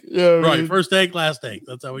take. Yeah. Right. First take, last take.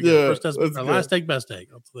 That's how we go. First take, last take, best take.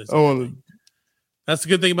 That's what they say. That's the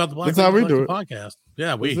good thing about the Black podcast.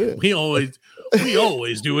 Yeah, we always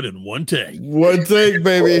do it in one take. One take,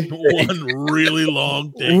 baby. One really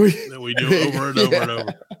long take that we do over and over and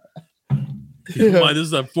over. This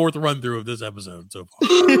is the fourth run through of this episode so far.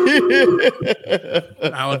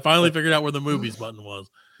 Alan finally figured out where the movies button was.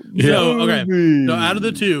 So, okay. So out of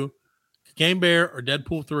the two, Cocaine Bear or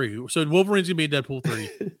Deadpool 3. So Wolverine's gonna be in Deadpool 3.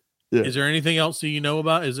 Yeah. Is there anything else that you know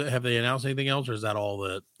about? Have they announced anything else, or is that all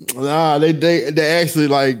that? Nah, they actually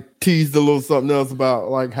like teased a little something else about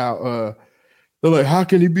like how they're like, how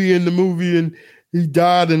can he be in the movie and he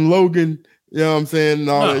died in Logan? You know what I'm saying? And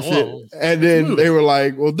all that shit. And then they were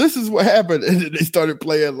like, well, this is what happened. And then they started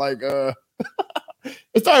playing like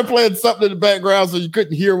they started playing something in the background so you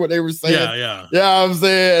couldn't hear what they were saying. Yeah. You know what I'm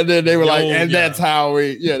saying? And then they were that's how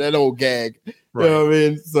that old gag. Right. You know what I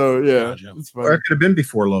mean? So yeah. Gotcha. It's funny. Or it could have been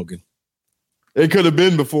before Logan. It could have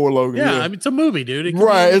been before Logan. Yeah, I mean, it's a movie, dude.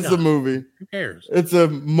 It's a movie. Who cares? It's a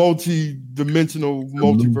multi-dimensional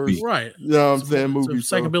multiverse. Right. You know what I'm saying? Movie. It's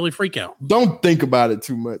a psychobilly freak out. Don't think about it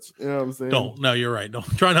too much. You know what I'm saying? Don't. No, you're right.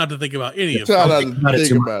 Don't try not to think about any of it. Try not to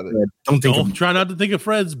think about it. Don't try not to think of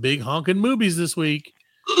Fred's big honking movies this week.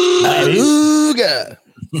 Ooh, God.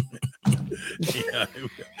 Yeah,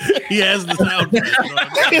 he has the sound.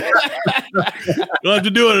 Don't have to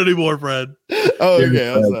do it anymore, Fred. Oh,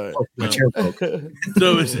 okay. I'm sorry.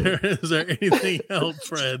 So is there anything else,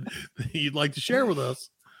 Fred, that you'd like to share with us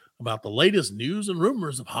about the latest news and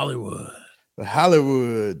rumors of Hollywood?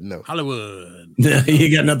 Hollywood.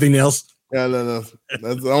 You got nothing else? No.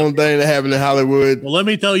 That's the only thing that happened in Hollywood. Well, let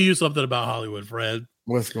me tell you something about Hollywood, Fred.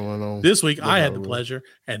 What's going on? This week, I had the pleasure,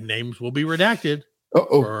 and names will be redacted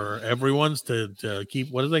for everyone's to keep.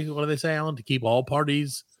 What do they say, Alan? To keep all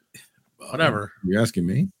parties, whatever. You're asking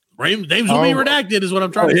me? Names will be redacted, is what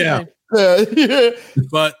I'm trying to say. Yeah.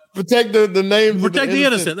 But protect the names. Protect the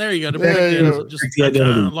innocent. There you go. To protect the innocent. Just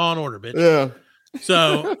Law and Order, bitch. Yeah.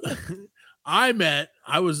 So I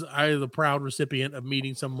was the proud recipient of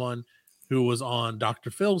meeting someone who was on Dr.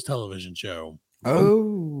 Phil's television show.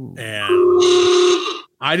 Oh. And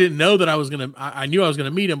I didn't know that I knew I was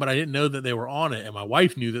gonna meet him, but I didn't know that they were on it. And my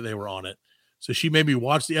wife knew that they were on it. So she made me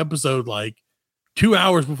watch the episode like 2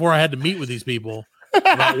 hours before I had to meet with these people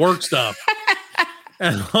about work stuff.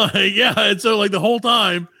 And and so like the whole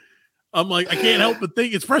time I'm like, I can't help but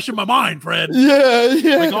think it's fresh in my mind, Fred.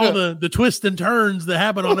 Yeah. Like all the twists and turns that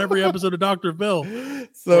happen on every episode of Dr. Phil.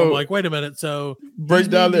 So I'm like, wait a minute. So break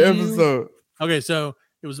down the episode. Okay, so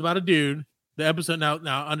it was about a dude. The episode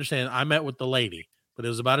now understand, I met with the lady, but it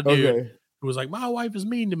was about a dude who was like, my wife is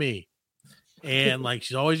mean to me. And like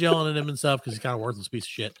she's always yelling at him and stuff because he's kind of worthless piece of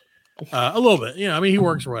shit. A little bit, I mean, he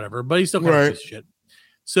works or whatever, but he's still kind of a piece of shit.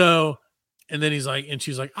 So, and then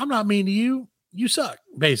she's like, I'm not mean to you. You suck,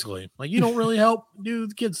 basically. Like, you don't really help do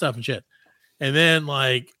the kid stuff and shit. And then,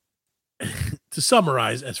 like, to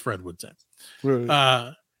summarize, as Fred would say,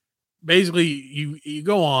 basically, you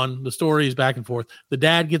go on, the story is back and forth. The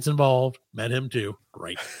dad gets involved, met him too.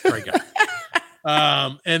 Great guy.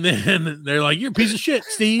 And then they're like, you're a piece of shit,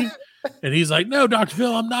 Steve. And he's like, no, Dr.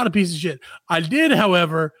 Phil, I'm not a piece of shit. I did,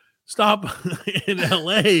 however, stop in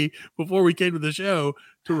LA before we came to the show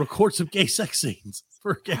to record some gay sex scenes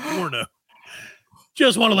for gay porno.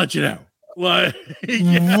 Just want to let you know. Like,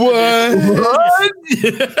 what?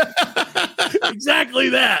 Exactly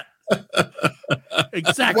that.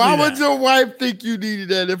 Exactly. Why would your wife think you needed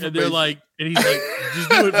that information? And they're like, and he's like, just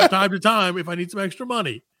do it from time to time if I need some extra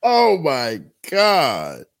money. Oh my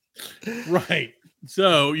God. Right.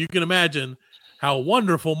 So you can imagine how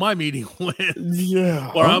wonderful my meeting went.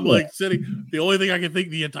 Yeah. Where I'm like sitting. The only thing I can think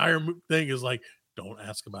the entire thing is like, don't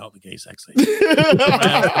ask about the gay sex thing. Don't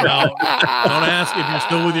ask if you're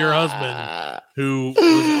still with your husband who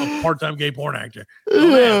was a part-time gay porn actor.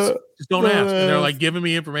 Don't ask. Just don't ask. And they're like giving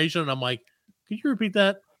me information, and I'm like, could you repeat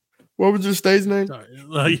that? What was your stage name?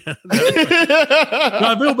 Sorry.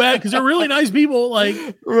 I feel bad because they're really nice people, like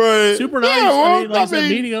super nice. Yeah, well, I mean,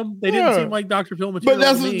 meeting them, they didn't seem like Dr. Phil material.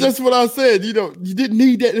 But that's what I said. You didn't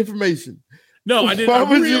need that information. No, I didn't.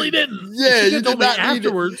 I really didn't. Yeah, you did not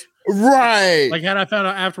afterwards. Right. Like had I found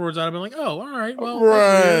out afterwards, I'd have been like, "Oh, all right, well,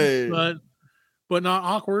 right." But not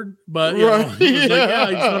awkward. But you know, he was like, "Yeah,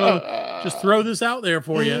 I just want to just throw this out there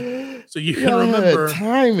for you, so you can remember."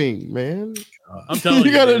 Timing, man. I'm telling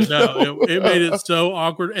you, it made it so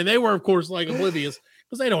awkward, and they were, of course, like oblivious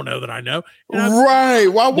because they don't know that I know. Right?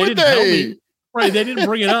 Why would they? Right? They didn't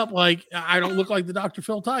bring it up like I don't look like the Dr.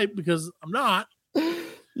 Phil type because I'm not.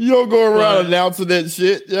 You don't go around announcing that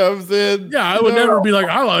shit. You know what I'm saying? Yeah, I would never be like,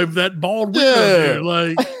 I like that bald weirdo dude.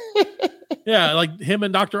 Like, yeah, like him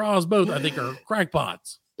and Dr. Oz both, I think, are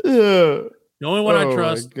crackpots. Yeah. The only one I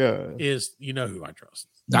trust is, who I trust.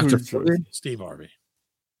 Dr. Steve Harvey.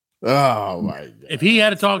 Oh, my God. If he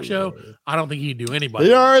had a talk show, I don't think he'd do anybody.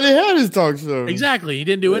 He already had his talk show. Exactly. He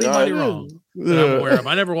didn't do anybody wrong that I'm aware of.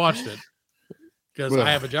 I never watched it because I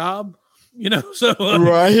have a job. So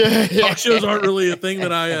talk shows aren't really a thing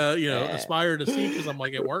that I, aspire to see because I'm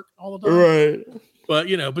like at work all the time. Right. But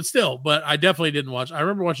but I definitely didn't watch. I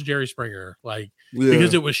remember watching Jerry Springer,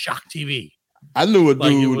 because it was shock TV. I knew a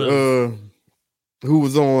dude who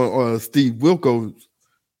was on Steve Wilkos.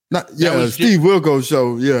 Steve Wilkos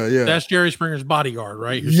show. Yeah. That's Jerry Springer's bodyguard,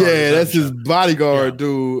 right? That's his bodyguard,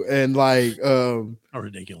 dude. And how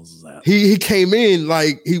ridiculous is that? He came in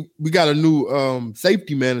we got a new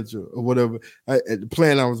safety manager or whatever at the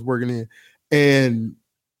plant I was working in, and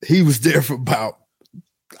he was there for about,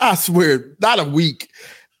 I swear, not a week.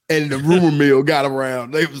 And the rumor mill got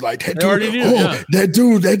around. They was like, that dude,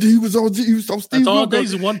 he was on Steve That's all Wilkos. it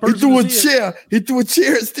takes is one person. He threw a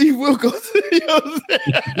chair at Steve Wilkos.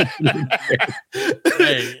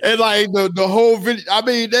 And the whole video, I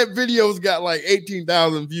mean, that video's got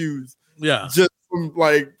 18,000 views. Yeah. Just from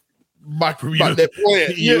that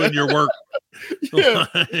plant. You and your work.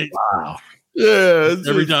 Wow. Yeah.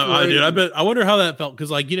 Every time I wonder how that felt.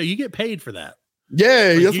 Cause you get paid for that.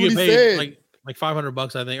 Yeah. That's what he said. Like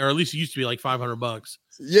 $500, I think, or at least it used to be like $500.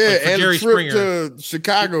 Yeah, and Jerry a trip Springer to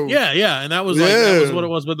Chicago. Yeah, and that was that was what it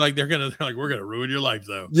was. But we're gonna ruin your life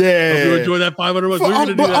though. Yeah, if you enjoy that $500, we're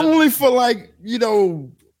gonna do that. Only for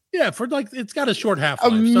for it's got a short half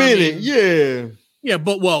a minute. Yeah,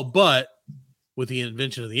 but with the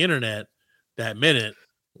invention of the internet, that minute,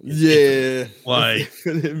 just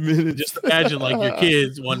imagine your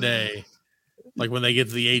kids one day, when they get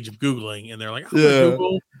to the age of Googling, and they're like,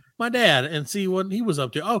 Google my dad and see what he was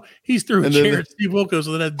up to. Oh, he's threw a chair at Steve Wilkos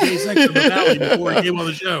and then Jay Sexton in the valley before he came on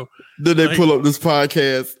the show. Then they pull up this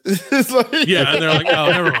podcast. It's and they're like,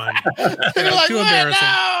 oh, never mind. Too embarrassing.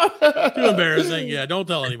 No! Too embarrassing. Yeah, don't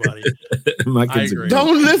tell anybody. I agree.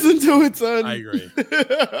 Don't listen to it, son. I agree.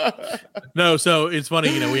 No, so it's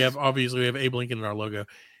funny. We have Abe Lincoln in our logo,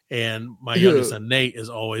 and my youngest son Nate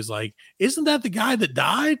is always like, "Isn't that the guy that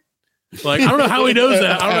died?" I don't know how he knows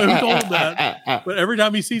that. I don't know who told him that. But every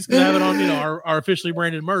time he sees, because I have it on, our officially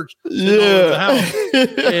branded merch. The house.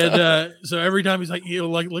 And so every time he's like, he'll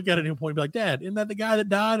look at it and he'll point and be like, Dad, isn't that the guy that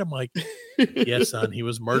died? I'm like, yes, son. He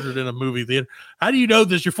was murdered in a movie theater. How do you know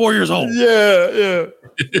this? You're 4 years old. Yeah.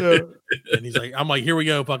 And he's like, I'm like, here we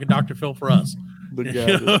go, fucking Dr. Phil for us. The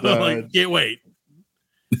guy I'm like, can't wait.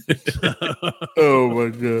 Oh my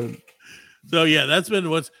God. So yeah, that's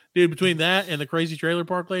been between that and the crazy trailer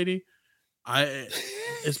park lady.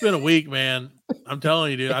 It's been a week, man. I'm telling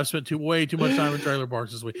you, dude. I've spent way too much time in trailer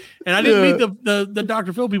parks this week, and I didn't meet the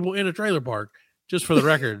Dr. Phil people in a trailer park. Just for the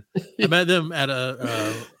record, I met them at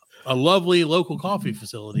a lovely local coffee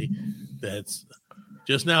facility that's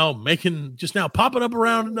just now popping up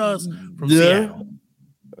around us from Seattle.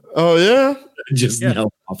 Oh yeah, now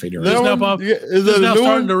popping around. Just now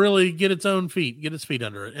starting to really get its feet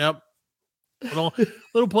under it. Yep.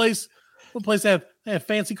 Little place they have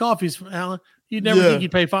fancy coffees, Alan. You'd never think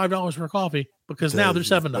you'd pay $5 for a coffee because now they're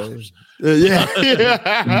 $7. Yeah.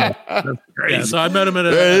 So I met him at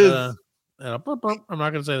a I'm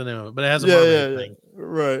not going to say the name of it, but it has a mermaid thing.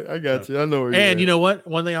 Right. I got you. I know. And you know what?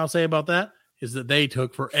 One thing I'll say about that is that they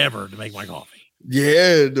took forever to make my coffee.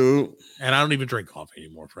 Yeah, dude. And I don't even drink coffee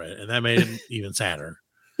anymore, Fred. And that made it even sadder.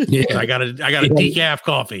 Yeah. I got a decaf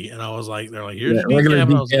coffee, and I was like, they're like, here's regular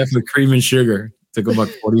decaf with cream and sugar. Took about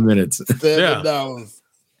 40 minutes. $7.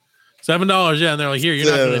 $7, yeah. And they're like, here,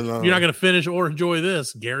 you're not gonna finish or enjoy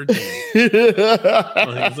this, guaranteed.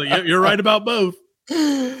 It's like, you're right about both.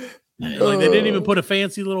 They didn't even put a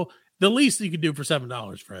fancy little. The least you could do for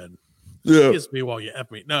 $7, Fred. Yeah, kiss me while you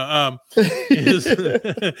F me. No, is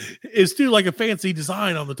do a fancy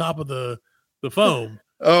design on the top of the foam.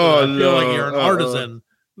 Oh, so I feel like you're an artisan,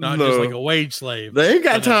 not just like a wage slave. They ain't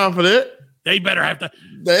got time for that. They better have to.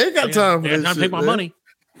 They ain't got time for that. Time to take my money.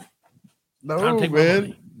 No,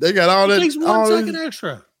 man. They got all that. It takes 1 second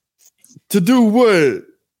extra. To do what?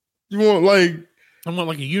 You want I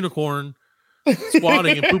want a unicorn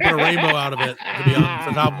squatting and pooping a rainbow out of it to be on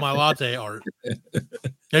the top of my latte art.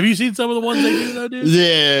 Have you seen some of the ones they do though, dude?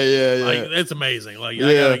 Yeah. It's amazing. I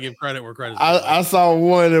gotta give credit where credit's due. I saw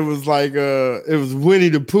one. It was it was Winnie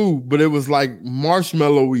the Pooh, but it was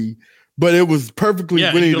marshmallowy, but it was perfectly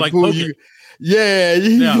Winnie the Pooh.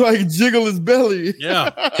 You jiggle his belly.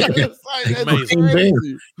 Yeah, it's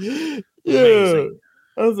amazing. Yeah, amazing.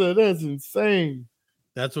 I said that's insane.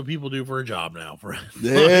 That's what people do for a job now.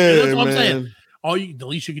 Yeah, that's what I'm saying. The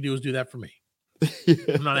least you can do is do that for me.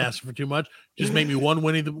 I'm not asking for too much. Just make me one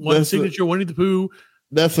signature Winnie the Pooh.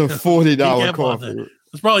 That's a $40 coffee.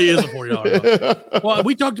 This probably is a $40. Well,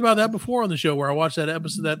 we talked about that before on the show where I watched that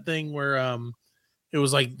episode, that thing where it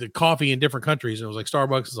was like the coffee in different countries. And it was like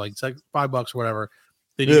Starbucks is like $5 or whatever.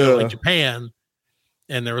 Then you go to Japan,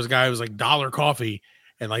 and there was a guy who was $1 coffee,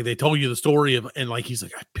 and they told you the story of, and he's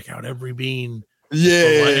like, I pick out every bean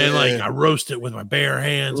Yeah. And I roast it with my bare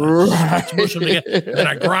hands. Right. Smush them together, and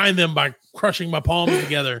I grind them by crushing my palms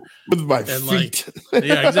together with my and feet.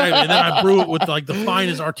 Yeah, exactly. And then I brew it with the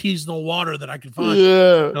finest artisanal water that I can find.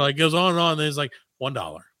 Yeah. And it goes on and on. And it's like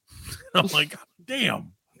 $1. I'm like,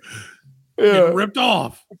 damn. Yeah. Getting ripped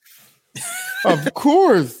off. Of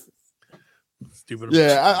course. Stupid.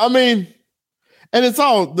 Yeah, I mean, and it's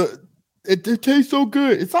all it tastes so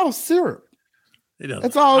good. It's all syrup. It does.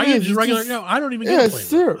 That's all I it get is. just regular. No, I don't even get flavor.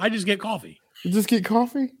 syrup. I just get coffee. You just get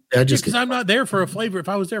coffee? Yeah, Because I'm not there for a flavor. If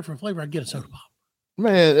I was there for a flavor, I'd get a soda pop.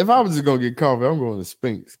 Man, if I was just gonna get coffee, I'm going to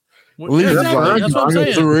Spinks. Well, exactly. That's what I'm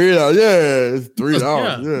saying. $3. Yeah, it's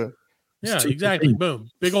 $3. Yeah, exactly. Boom.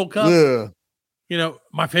 Big old cup. Yeah. You know,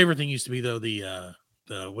 my favorite thing used to be though the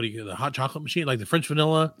the hot chocolate machine, like the French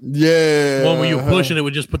vanilla. Yeah. One where you push and it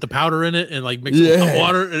would just put the powder in it and like mix it with the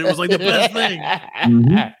water, and it was like the best thing.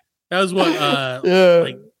 That was what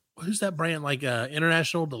like who's that brand, like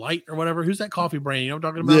International Delight or whatever? Who's that coffee brand? You know what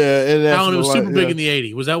I'm talking about? Yeah, Alan, it was super big in the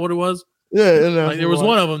 80s. Was that what it was? Yeah, like there was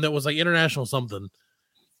one of them that was like International something.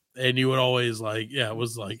 And you would always it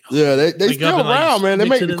was like they still around, man. They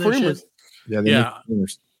make the creamers. Yeah, they make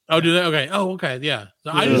creamers. Oh, do they? Okay. Oh, okay. Yeah.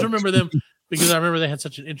 So I just remember them because I remember they had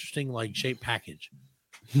such an interesting shaped package.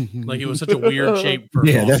 Like it was such a weird shape. For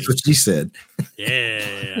yeah, coffee. that's what she said.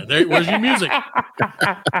 Yeah. Where's your music?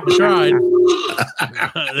 I tried.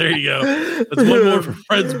 There you go. That's one more for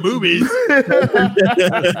Fred's movies. That's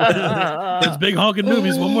big honking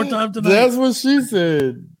movies. One more time tonight. That's what she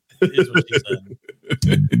said. Is what she said.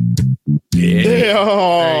 Yeah. There you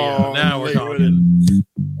go. Now we're talking.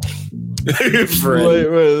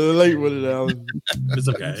 Late with it, Alan. It's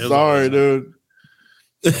okay. Sorry, dude.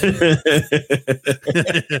 It's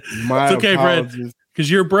okay, Fred,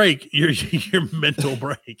 because your break, your mental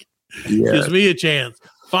break, gives me a chance.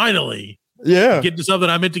 Finally, get to something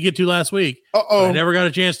I meant to get to last week. I never got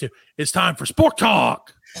a chance to. It's time for Sport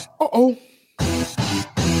Talk.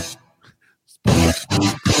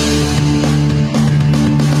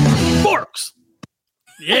 Sporks.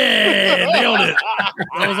 Yeah, nailed it.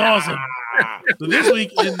 That was awesome. So this week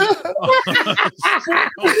in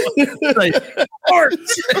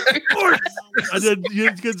sports. I did.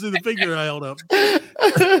 You couldn't see the finger I held up.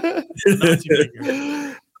 Nazi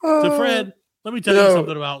finger. So Fred, let me tell you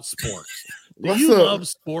something about sporks. Do you love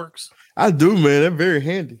sporks? I do, man. They're very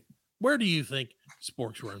handy. Where do you think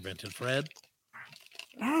sporks were invented, Fred?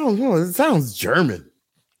 I don't know. It sounds German.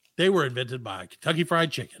 They were invented by Kentucky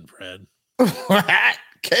Fried Chicken, Fred. What?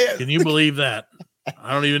 Can you believe that?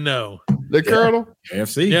 I don't even know. The Colonel?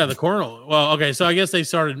 KFC. Yeah, the Colonel. Well, okay. So I guess they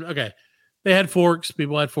started. Okay. They had forks.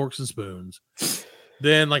 People had forks and spoons.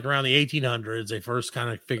 Then, like around the 1800s, they first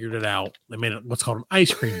kind of figured it out. They made what's called an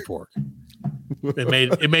ice cream fork. It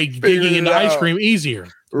made digging into ice cream easier,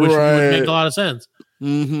 which would make a lot of sense.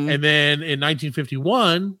 Mm-hmm. And then in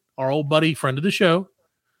 1951, our old buddy, friend of the show,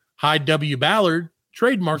 Hyde W. Ballard,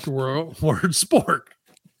 trademarked the word spork.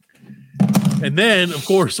 And then, of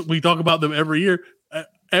course, we talk about them every year.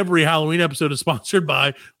 Every Halloween episode is sponsored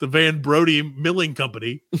by the Van Brody Milling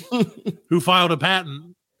Company, who filed a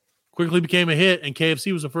patent, quickly became a hit, and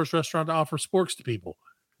KFC was the first restaurant to offer sporks to people.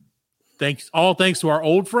 Thanks to our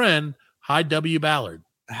old friend, Hyde W. Ballard.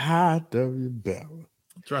 Hyde W. Ballard.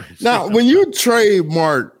 That's right. Now, when you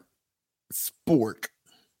trademark spork,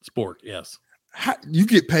 yes. You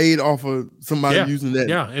get paid off of somebody using that.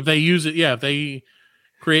 Yeah, if they use it, if they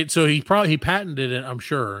create. So he patented it, I'm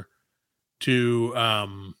sure, to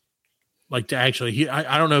to actually.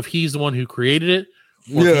 I don't know if he's the one who created it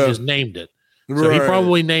or if he just named it. So he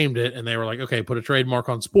probably named it, and they were like, "Okay, put a trademark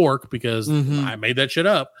on spork because I made that shit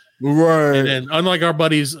up." Right. And then, unlike our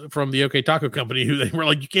buddies from the OK Taco Company, who they were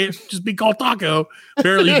like, "You can't just be called taco."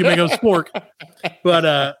 Apparently, you can make them spork.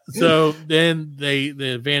 But so then the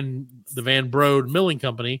Van Brode Milling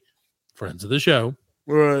Company, friends of the show,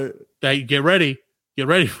 right? They get ready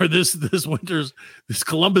for this winter's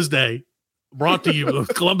Columbus Day, brought to you.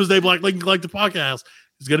 Columbus Day Black Lincoln Collective Podcast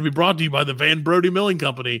is going to be brought to you by the Van Brody Milling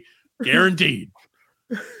Company, guaranteed.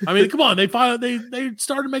 I mean, come on, they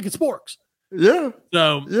started making sporks. Yeah.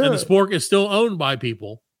 So and the spork is still owned by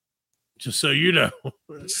people, just so you know.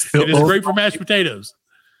 It is great for mashed potatoes.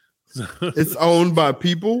 It's owned by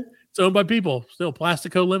people. It's owned by people. Still,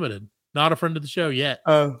 Plastico Limited. Not a friend of the show yet.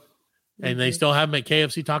 And they still have them at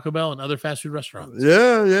KFC, Taco Bell, and other fast food restaurants.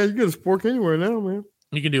 Yeah. You get a spork anywhere now, man.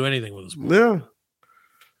 You can do anything with a spork. Yeah.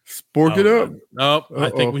 Spork it up. Oh, I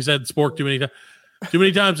think we said spork too many times. Too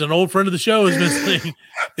many times. An old friend of the show is missing.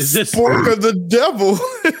 Is this spork of the devil?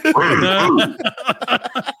 I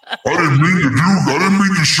didn't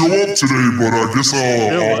mean to show up today, but I guess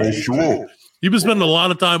I'll show up. You've been spending a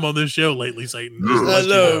lot of time on this show lately, Satan. I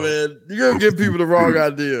know, man. You're gonna give people the wrong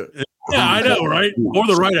idea. Yeah, I know, right? Or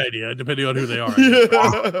the right idea, depending on who they are.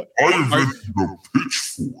 Yeah. I invented the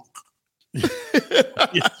pitchfork.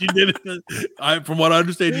 Yes, you did it. From what I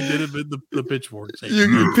understand, you did invent the pitchfork. Satan.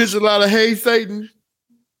 You pitch a lot of hay, Satan.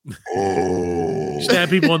 You stab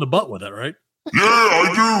people in the butt with it, right? Yeah,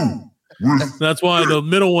 I do. That's why the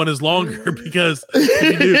middle one is longer because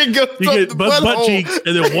you get butt cheeks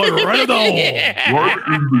and then one right in the hole. Right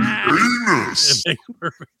in the anus. It makes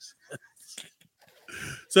perfect sense.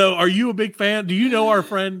 So, are you a big fan? Do you know our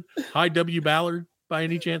friend High W. Ballard by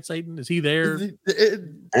any chance, Satan? Is he there? Is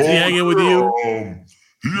he hanging with you?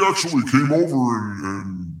 He actually came over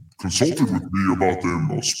and consulted with me about them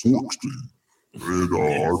sporks team. And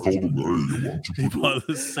I told him, hey,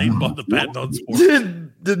 bought the patent on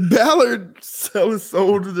spork. Did Ballard sell his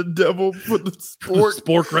soul to the devil for the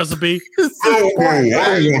spork recipe? No, I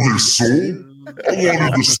don't want his soul. I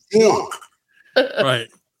wanted the spork. Right.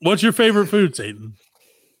 What's your favorite food, Satan?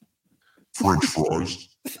 French fries.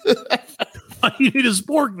 Why do you need a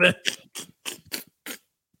spork then?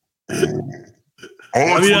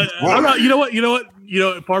 I'm not. You know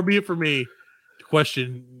what? Far be it for me to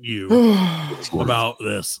question you about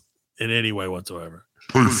this in any way whatsoever.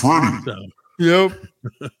 Hey, Freddie. Yep.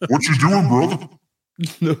 What you doing, brother?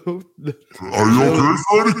 No. Are you okay,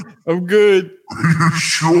 Freddie? I'm good. Are you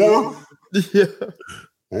sure? Yeah.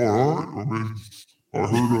 All right. I mean, I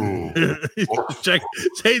heard check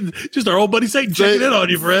Satan, just our old buddy Satan checking in on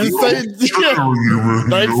you, friend. Satan, you,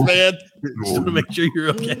 thanks, man. Just to make sure you're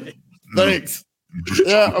okay. Thanks.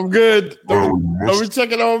 Yeah, I'm good. Don't be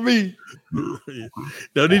checking on me.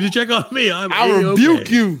 Don't need to check on me. I'll rebuke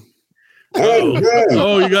you.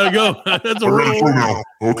 Oh, you gotta go. That's a real now.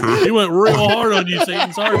 Okay. He went real hard on you,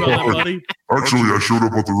 Satan. Sorry about that, buddy. Actually, I showed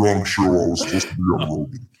up at the wrong show. I was supposed to be on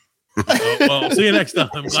Rogan. Well, see you next time.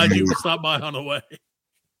 I'm glad you stopped by on the way.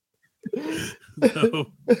 No,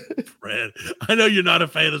 Fred, I know you're not a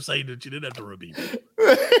fan of Satan, but you didn't have to rebuke him.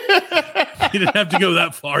 You didn't have to go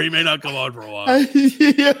that far. He may not come on for a while.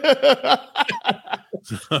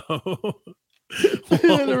 So,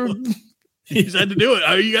 well, you just had to do it.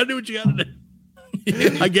 I mean, you got to do what you got to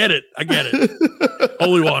do. I get it.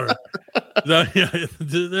 Holy water.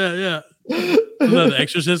 Yeah. The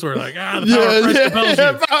Exorcist, we're like,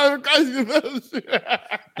 the power of Christ compels you.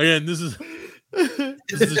 Again, this is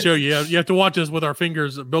a show. You have to watch us with our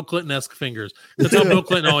fingers, Bill Clinton-esque fingers. That's how Bill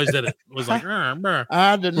Clinton always did it. It was like,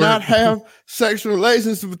 I did not have sexual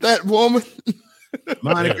relations with that woman.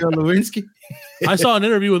 Monica Lewinsky. I saw an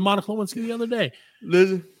interview with Monica Lewinsky the other day.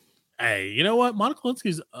 Listen. Hey, you know what? Monica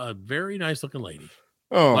Lewinsky's a very nice looking lady.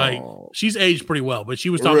 Oh, like she's aged pretty well, but she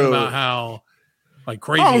was talking about how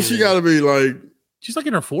crazy. Oh, she got to be like. She's like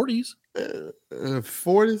in her 40s.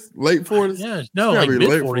 40s? Late 40s? Yeah, no, like mid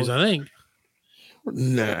 40s, I think.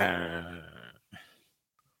 Nah.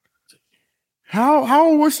 How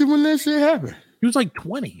old was she when that shit happened? She was like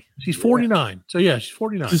 20. She's 49. So yeah, she's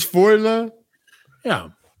 49. She's 49? Yeah.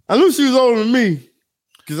 I knew she was older than me.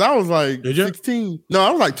 Because I was like 16. No,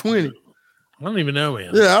 I was like 20. I don't even know,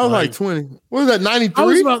 man. Yeah, I was like 20. What was that,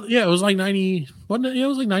 93? It was like 90. Wasn't it? Yeah, it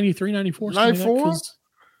was like 93, 94. 94?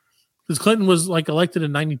 Because Clinton was like elected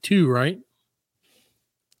in 92, right?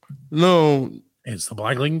 No. It's the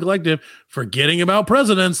Black Lincoln Collective forgetting about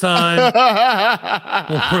president's time.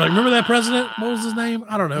 Remember that president? What was his name?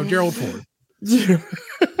 I don't know. Gerald Ford.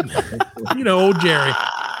 Old Jerry.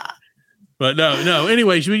 But no.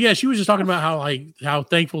 Anyway, she was just talking about how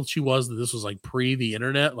thankful she was that this was like pre the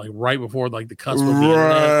internet, like right before like the cusp of the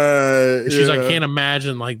internet. And she's like, can't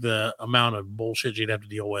imagine like the amount of bullshit she'd have to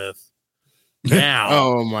deal with now.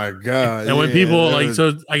 Oh my god! And when people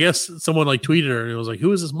so I guess someone like tweeted her and it was like,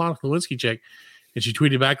 who is this Monica Lewinsky chick? And she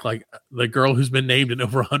tweeted back like the girl who's been named in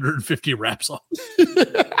over 150 rap songs.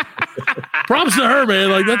 Props to her, man.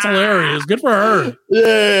 Like that's hilarious. Good for her.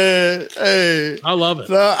 Yeah. Hey, I love it.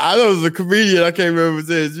 So I know it was a comedian. I can't remember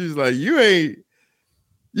saying. She was like, "You ain't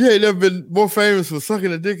never been more famous for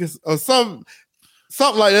sucking a dick or something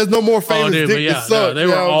like there's no more famous dick to suck." They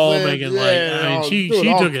were all making she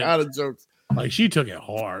took it out of jokes. Like she took it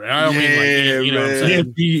hard. I don't mean what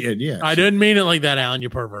I'm saying. I didn't mean it like that, Alan. You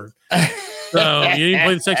pervert. So you didn't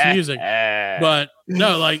play the sexy music, but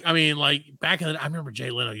no, back in the, I remember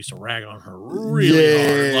Jay Leno used to rag on her really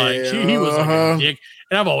hard. Like he was like a dick,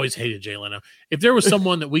 and I've always hated Jay Leno. If there was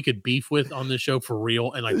someone that we could beef with on this show for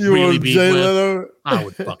real and really beef with, I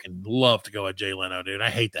would fucking love to go at Jay Leno, dude. I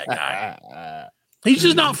hate that guy. He's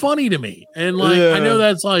just not funny to me, and I know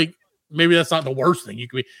that's like. Maybe that's not the worst thing you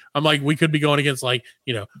could be. I'm like, we could be going against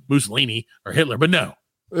Mussolini or Hitler, but no.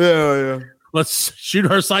 Yeah. Let's shoot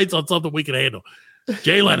our sights on something we can handle.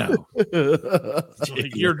 Jay Leno.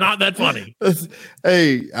 You're not that funny.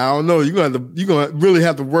 Hey, I don't know. You're gonna really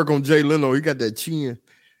have to work on Jay Leno. He got that chin.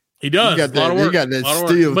 He does. He got that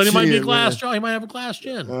steel but he might be a chin, glass man. jaw. He might have a glass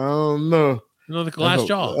chin. I don't know. The glass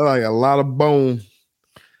jaw. Like a lot of bone.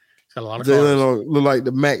 He's got a lot of Jay cars. Leno look like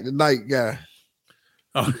the Mac the Night guy.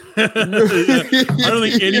 Oh. I don't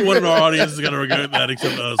think anyone in our audience is going to regret that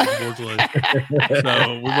except us, unfortunately.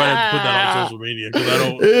 So we might have to put that on social media because I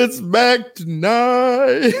don't. It's back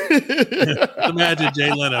tonight. Imagine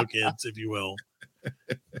Jay Leno kids, if you will.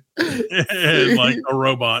 And like a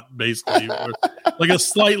robot, basically, like a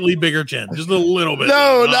slightly bigger chin, just a little bit.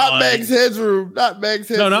 No, not Max Headroom. Not Max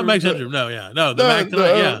Headroom. No, not Max Headroom. No, yeah, no, the Mac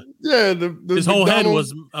Tonight, yeah. Yeah, his whole head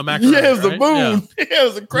was a macaroni. Yeah, it was the right? moon. Yeah. It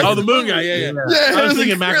was a crazy. Oh, the moon guy. Yeah. I was thinking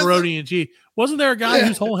crazy. macaroni and cheese. Wasn't there a guy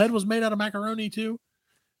whose whole head was made out of macaroni too?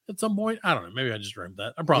 At some point, I don't know. Maybe I just dreamt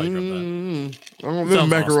that. I probably dreamt I don't remember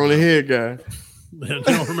macaroni head guy. that. You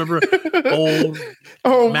don't remember old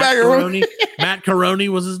macaroni. Matt Caroni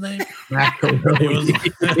was his name. Macaroni.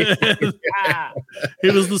 He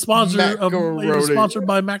was the sponsor of. He was Macaroni. sponsored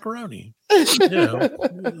by macaroni. You know,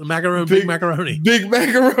 the macaroni, big macaroni, Big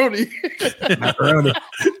macaroni. Macaroni.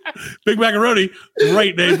 big macaroni.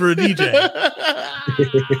 Great name for a DJ.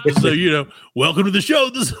 So you know, welcome to the show.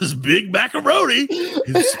 This is Big Macaroni.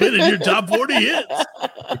 He's spinning your top 40 hits.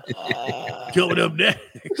 Coming up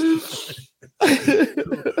next. I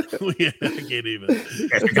can't even.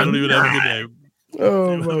 I don't even have a good name.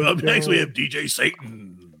 Oh, Up next, we have DJ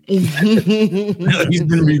Satan. He's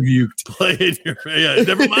been rebuked. Playing your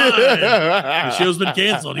never mind. The show's been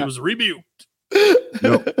canceled. He was rebuked.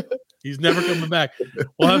 Nope. He's never coming back.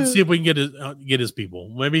 We'll have to see if we can get his people.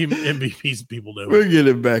 Maybe MVP's people do. We'll get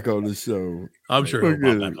him back on the show. I'm sure We'll he'll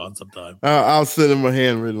get pop him. back on sometime. I'll send him a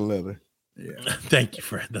handwritten letter. Yeah. Thank you,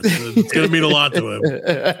 Fred. It's going to mean a lot to him.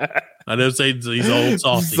 I know Satan's he's old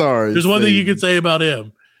softy. Sorry, There's one thing you Satan. can say about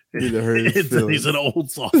him. He'd have hurt his feelings. He's an old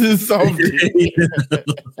softy. Softy.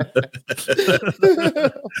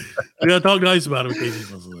 We gotta talk nice about him in case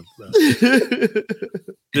he's listening.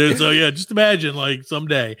 Dude, so yeah, just imagine like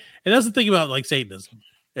someday, and that's the thing about like Satanism,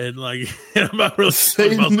 and like I'm not really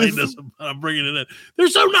talking about Satanism, but I'm bringing it in. They're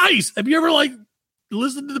so nice. Have you ever like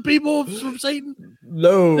listened to the people from Satan?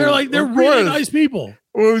 No, They're of really course. nice people.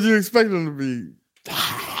 What would you expect them to be?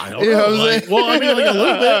 I don't know. Like, well, I mean, like a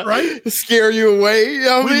little bit, right? Scare you away. You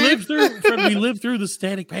know what I mean? We lived through the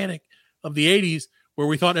Satanic Panic of the '80s, where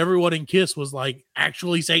we thought everyone in Kiss was like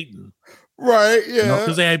actually Satan, Right? Yeah.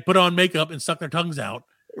 because they had put on makeup and stuck their tongues out.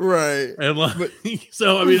 Right. And like,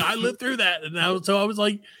 so, I mean, I lived through that, and so I was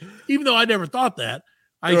like, even though I never thought that,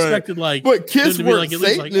 I Right. expected like, But Kiss them to be weren't like, at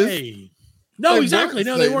least like, Satanists. hey, no, They exactly, weren't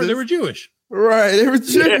no, they weren't. They were Satanists. Jewish. Right. They were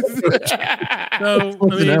Jews. So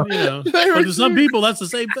I mean, you know, They but were to some Jews. people, that's the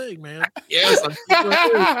same thing, man. Yes.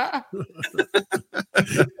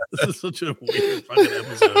 This is such a weird fucking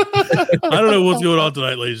episode. I don't know what's going on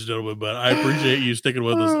tonight, ladies and gentlemen, but I appreciate you sticking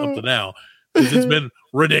with us up to now, because it's been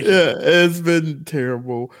ridiculous. Yeah, it's been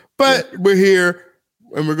terrible. But we're here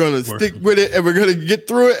and we're going to stick with it and we're going to get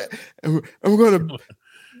through it and we're going to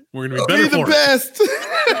We're going to be better the for it. best.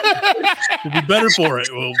 We'll be better for it.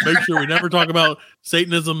 We'll make sure we never talk about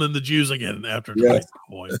Satanism and the Jews again after tonight's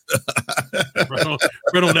point.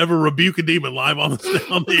 Fred will never rebuke a demon live on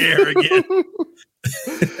the air again.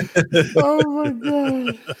 Oh my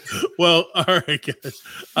God. Well, all right, guys.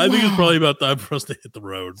 I think it's probably about time for us to hit the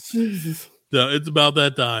road. Jesus. So it's about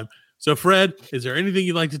that time. So, Fred, is there anything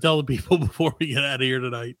you'd like to tell the people before we get out of here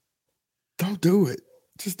tonight? Don't do it.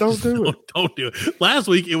 Just don't do it. Don't do it. Last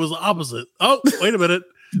week it was the opposite. Oh, wait a minute.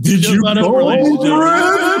 Did you Not over, ladies and gentlemen.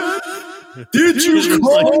 Fred? Did you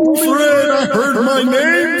call Fred? I heard my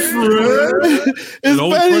name, Fred. It's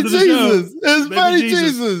old Buddy friend of the show. Jesus. It's Buddy Buddy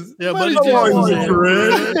Jesus. Jesus. Yeah, Buddy Buddy How Jesus. are you,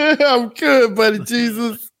 Fred? I'm good, Buddy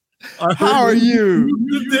Jesus. I heard How are you?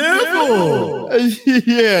 The devil.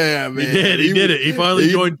 Yeah, man. He did it. He finally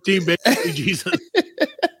joined Team Baby Jesus.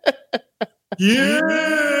 Yeah.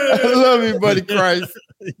 I love you, Buddy Christ.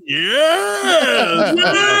 Yes.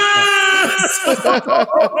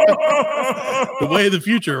 The way of the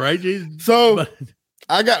future, right? Jesus? So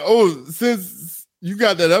I got since you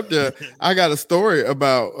got that up there, I got a story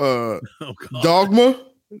about Dogma.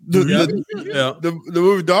 The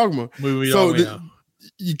movie Dogma.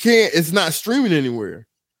 You can't, it's not streaming anywhere.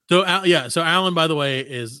 So Alan, by the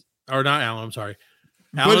way, not Alan, I'm sorry.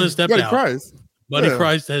 Alan has stepped Buddy out. Christ. Buddy Yeah.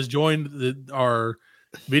 Christ has joined our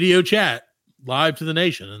video chat live to the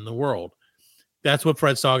nation and the world. That's what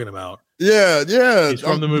Fred's talking about. Yeah. He's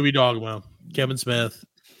from the movie Dogma. Kevin Smith,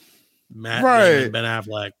 Matt Right. Damon, Ben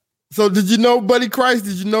Affleck. So did you know Buddy Christ?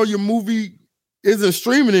 Did you know your movie isn't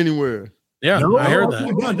streaming anywhere. Yeah, No, I heard that.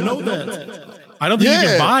 I know that. I don't think you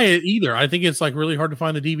Yeah. can buy it either. I think it's like really hard to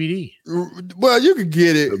find the DVD. Well, you could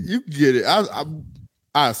get it. You can get it.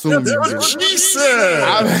 I assume. That's you what can. she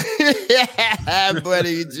said. Yeah,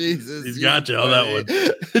 buddy, Jesus. He's got you on that one.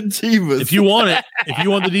 Jeebus. If you want it, if you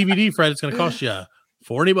want the DVD, Fred, it's going to cost you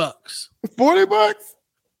 $40. $40.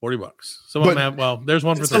 $40. Some of them have. Well, there's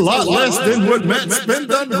one for It's a lot less than what Matt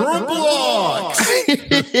spent on Roblox.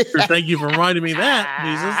 Thank you for reminding me of that,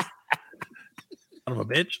 Jesus. Son of a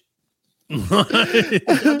bitch.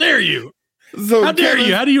 How dare you? So How dare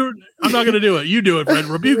you? How do you? I'm not going to do it. You do it, Fred.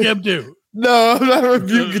 Rebuke him too. No, I'm not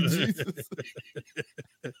rebuking Jesus.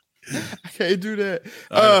 I can't do that.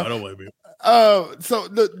 I don't blame you. So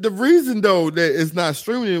the reason though that it's not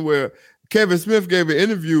streaming anywhere, Kevin Smith gave an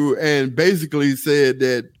interview and basically said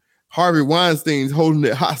that Harvey Weinstein's holding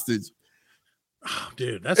it hostage. Oh,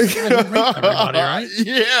 dude, that's the guy who raped everybody, right?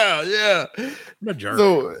 Yeah. I'm a jerk.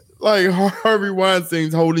 So like Harvey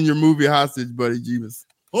Weinstein's holding your movie hostage, buddy. Jeebus.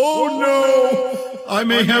 Oh no! I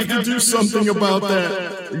may have to do something about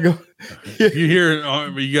that. If you hear it,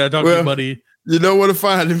 you got to talk to your buddy. You know where to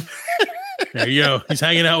find him. There you go. He's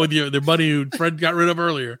hanging out with their buddy who Fred got rid of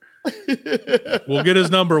earlier. We'll get his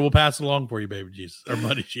number. We'll pass it along for you, baby Jesus. Or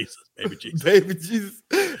buddy Jesus. Baby Jesus. Baby Jesus.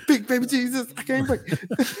 Big baby Jesus. I can't break.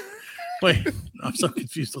 Wait, I'm so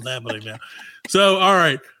confused what's happening now. So, all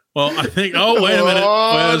right. Well, I think, wait a minute.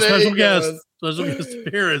 Oh, Special guest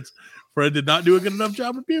appearance. Fred did not do a good enough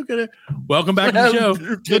job rebuking it. Welcome back to the show,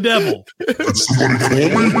 the devil.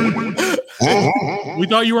 We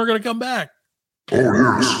thought you weren't going to come back.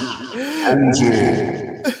 Oh,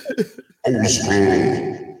 yes.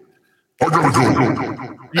 I gotta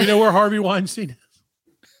go. You know where Harvey Weinstein is?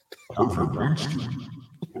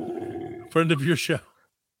 Friend of your show.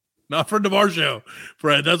 Not friend of our show,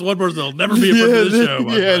 Fred. That's one person that'll never be a friend of the show. No.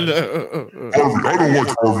 Harvey, I don't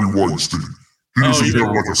like Harvey Weinstein. He doesn't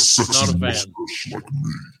have like a sexy mustache like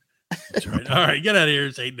me. That's right. All right, get out of here.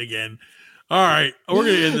 It's hating again. All right, we're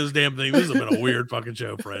going to end this damn thing. This has been a weird fucking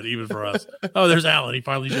show, Fred, even for us. Oh, there's Alan. He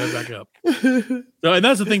finally showed back up. So, and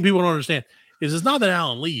that's the thing people don't understand is it's not that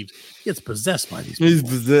Alan leaves. He gets possessed by these people. He's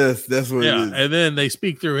possessed. That's what it is. And then they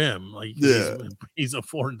speak through him. Like he's a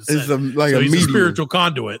foreign descent. It's like so a he's medium. a spiritual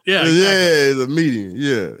conduit. Yeah, exactly. Yeah, it's a medium.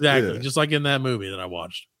 Yeah. Exactly. Yeah. Just like in that movie that I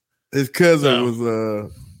watched. His cousin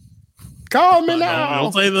was call me now.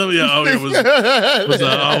 Don't say them. Yeah, it was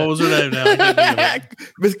what was her name now? I can't think of it.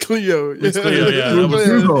 Miss Cleo. Miss Cleo, yeah.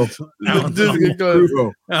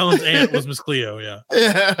 Alan's aunt was Miss Cleo, yeah.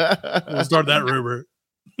 We'll start that rumor.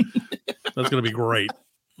 That's gonna be great.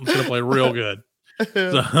 It's gonna play real good.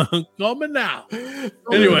 So call me now.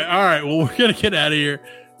 Anyway, all right. Well, we're gonna get out of here.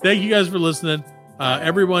 Thank you guys for listening.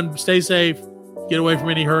 Everyone stay safe. Get away from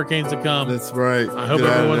any hurricanes that come. That's right. I hope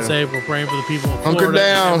everyone's safe. We're praying for the people in Hunker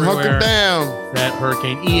Florida. down. That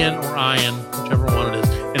Hurricane Ian or Ian, whichever one it is.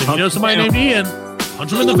 And if you know somebody named Ian,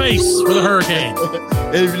 punch him in the face for the hurricane.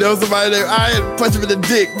 And if you know somebody named Ian, punch him in the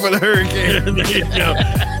dick for the hurricane. There you go.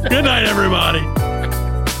 Good night, everybody.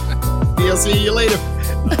 I'll see you later.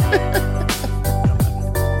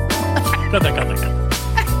 Cut that.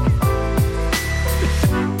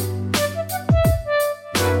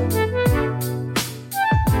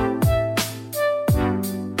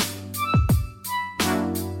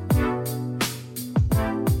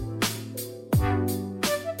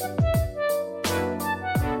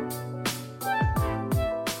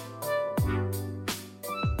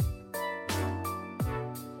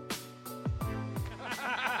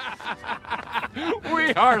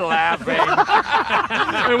 We are laughing.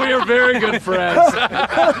 And we are very good friends.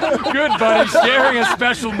 Good buddy, sharing a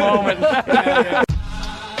special moment.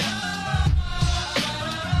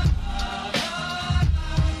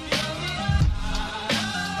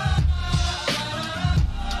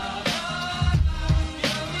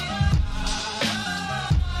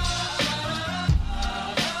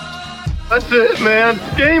 That's it, man.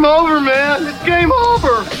 Game over, man. It's game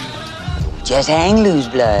over. Just hang loose,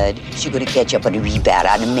 blood. She's gonna catch up on the rebound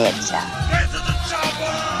on the Mets side.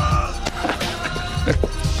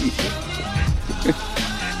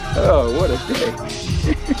 Oh, what a day.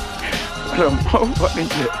 What a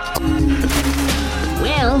day.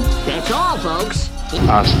 Well, that's all, folks.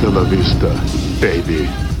 Hasta la vista, baby.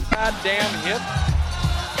 Goddamn hip.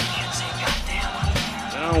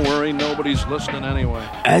 Don't worry, nobody's listening anyway.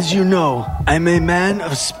 As you know, I'm a man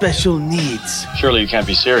of special needs. Surely you can't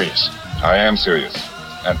be serious. I am serious.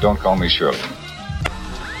 And don't call me Shirley.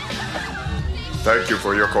 Thank you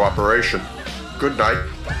for your cooperation. Good night.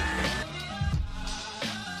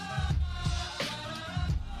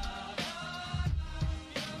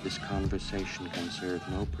 This conversation can serve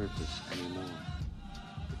no purpose anymore.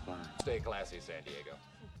 Stay classy, San Diego.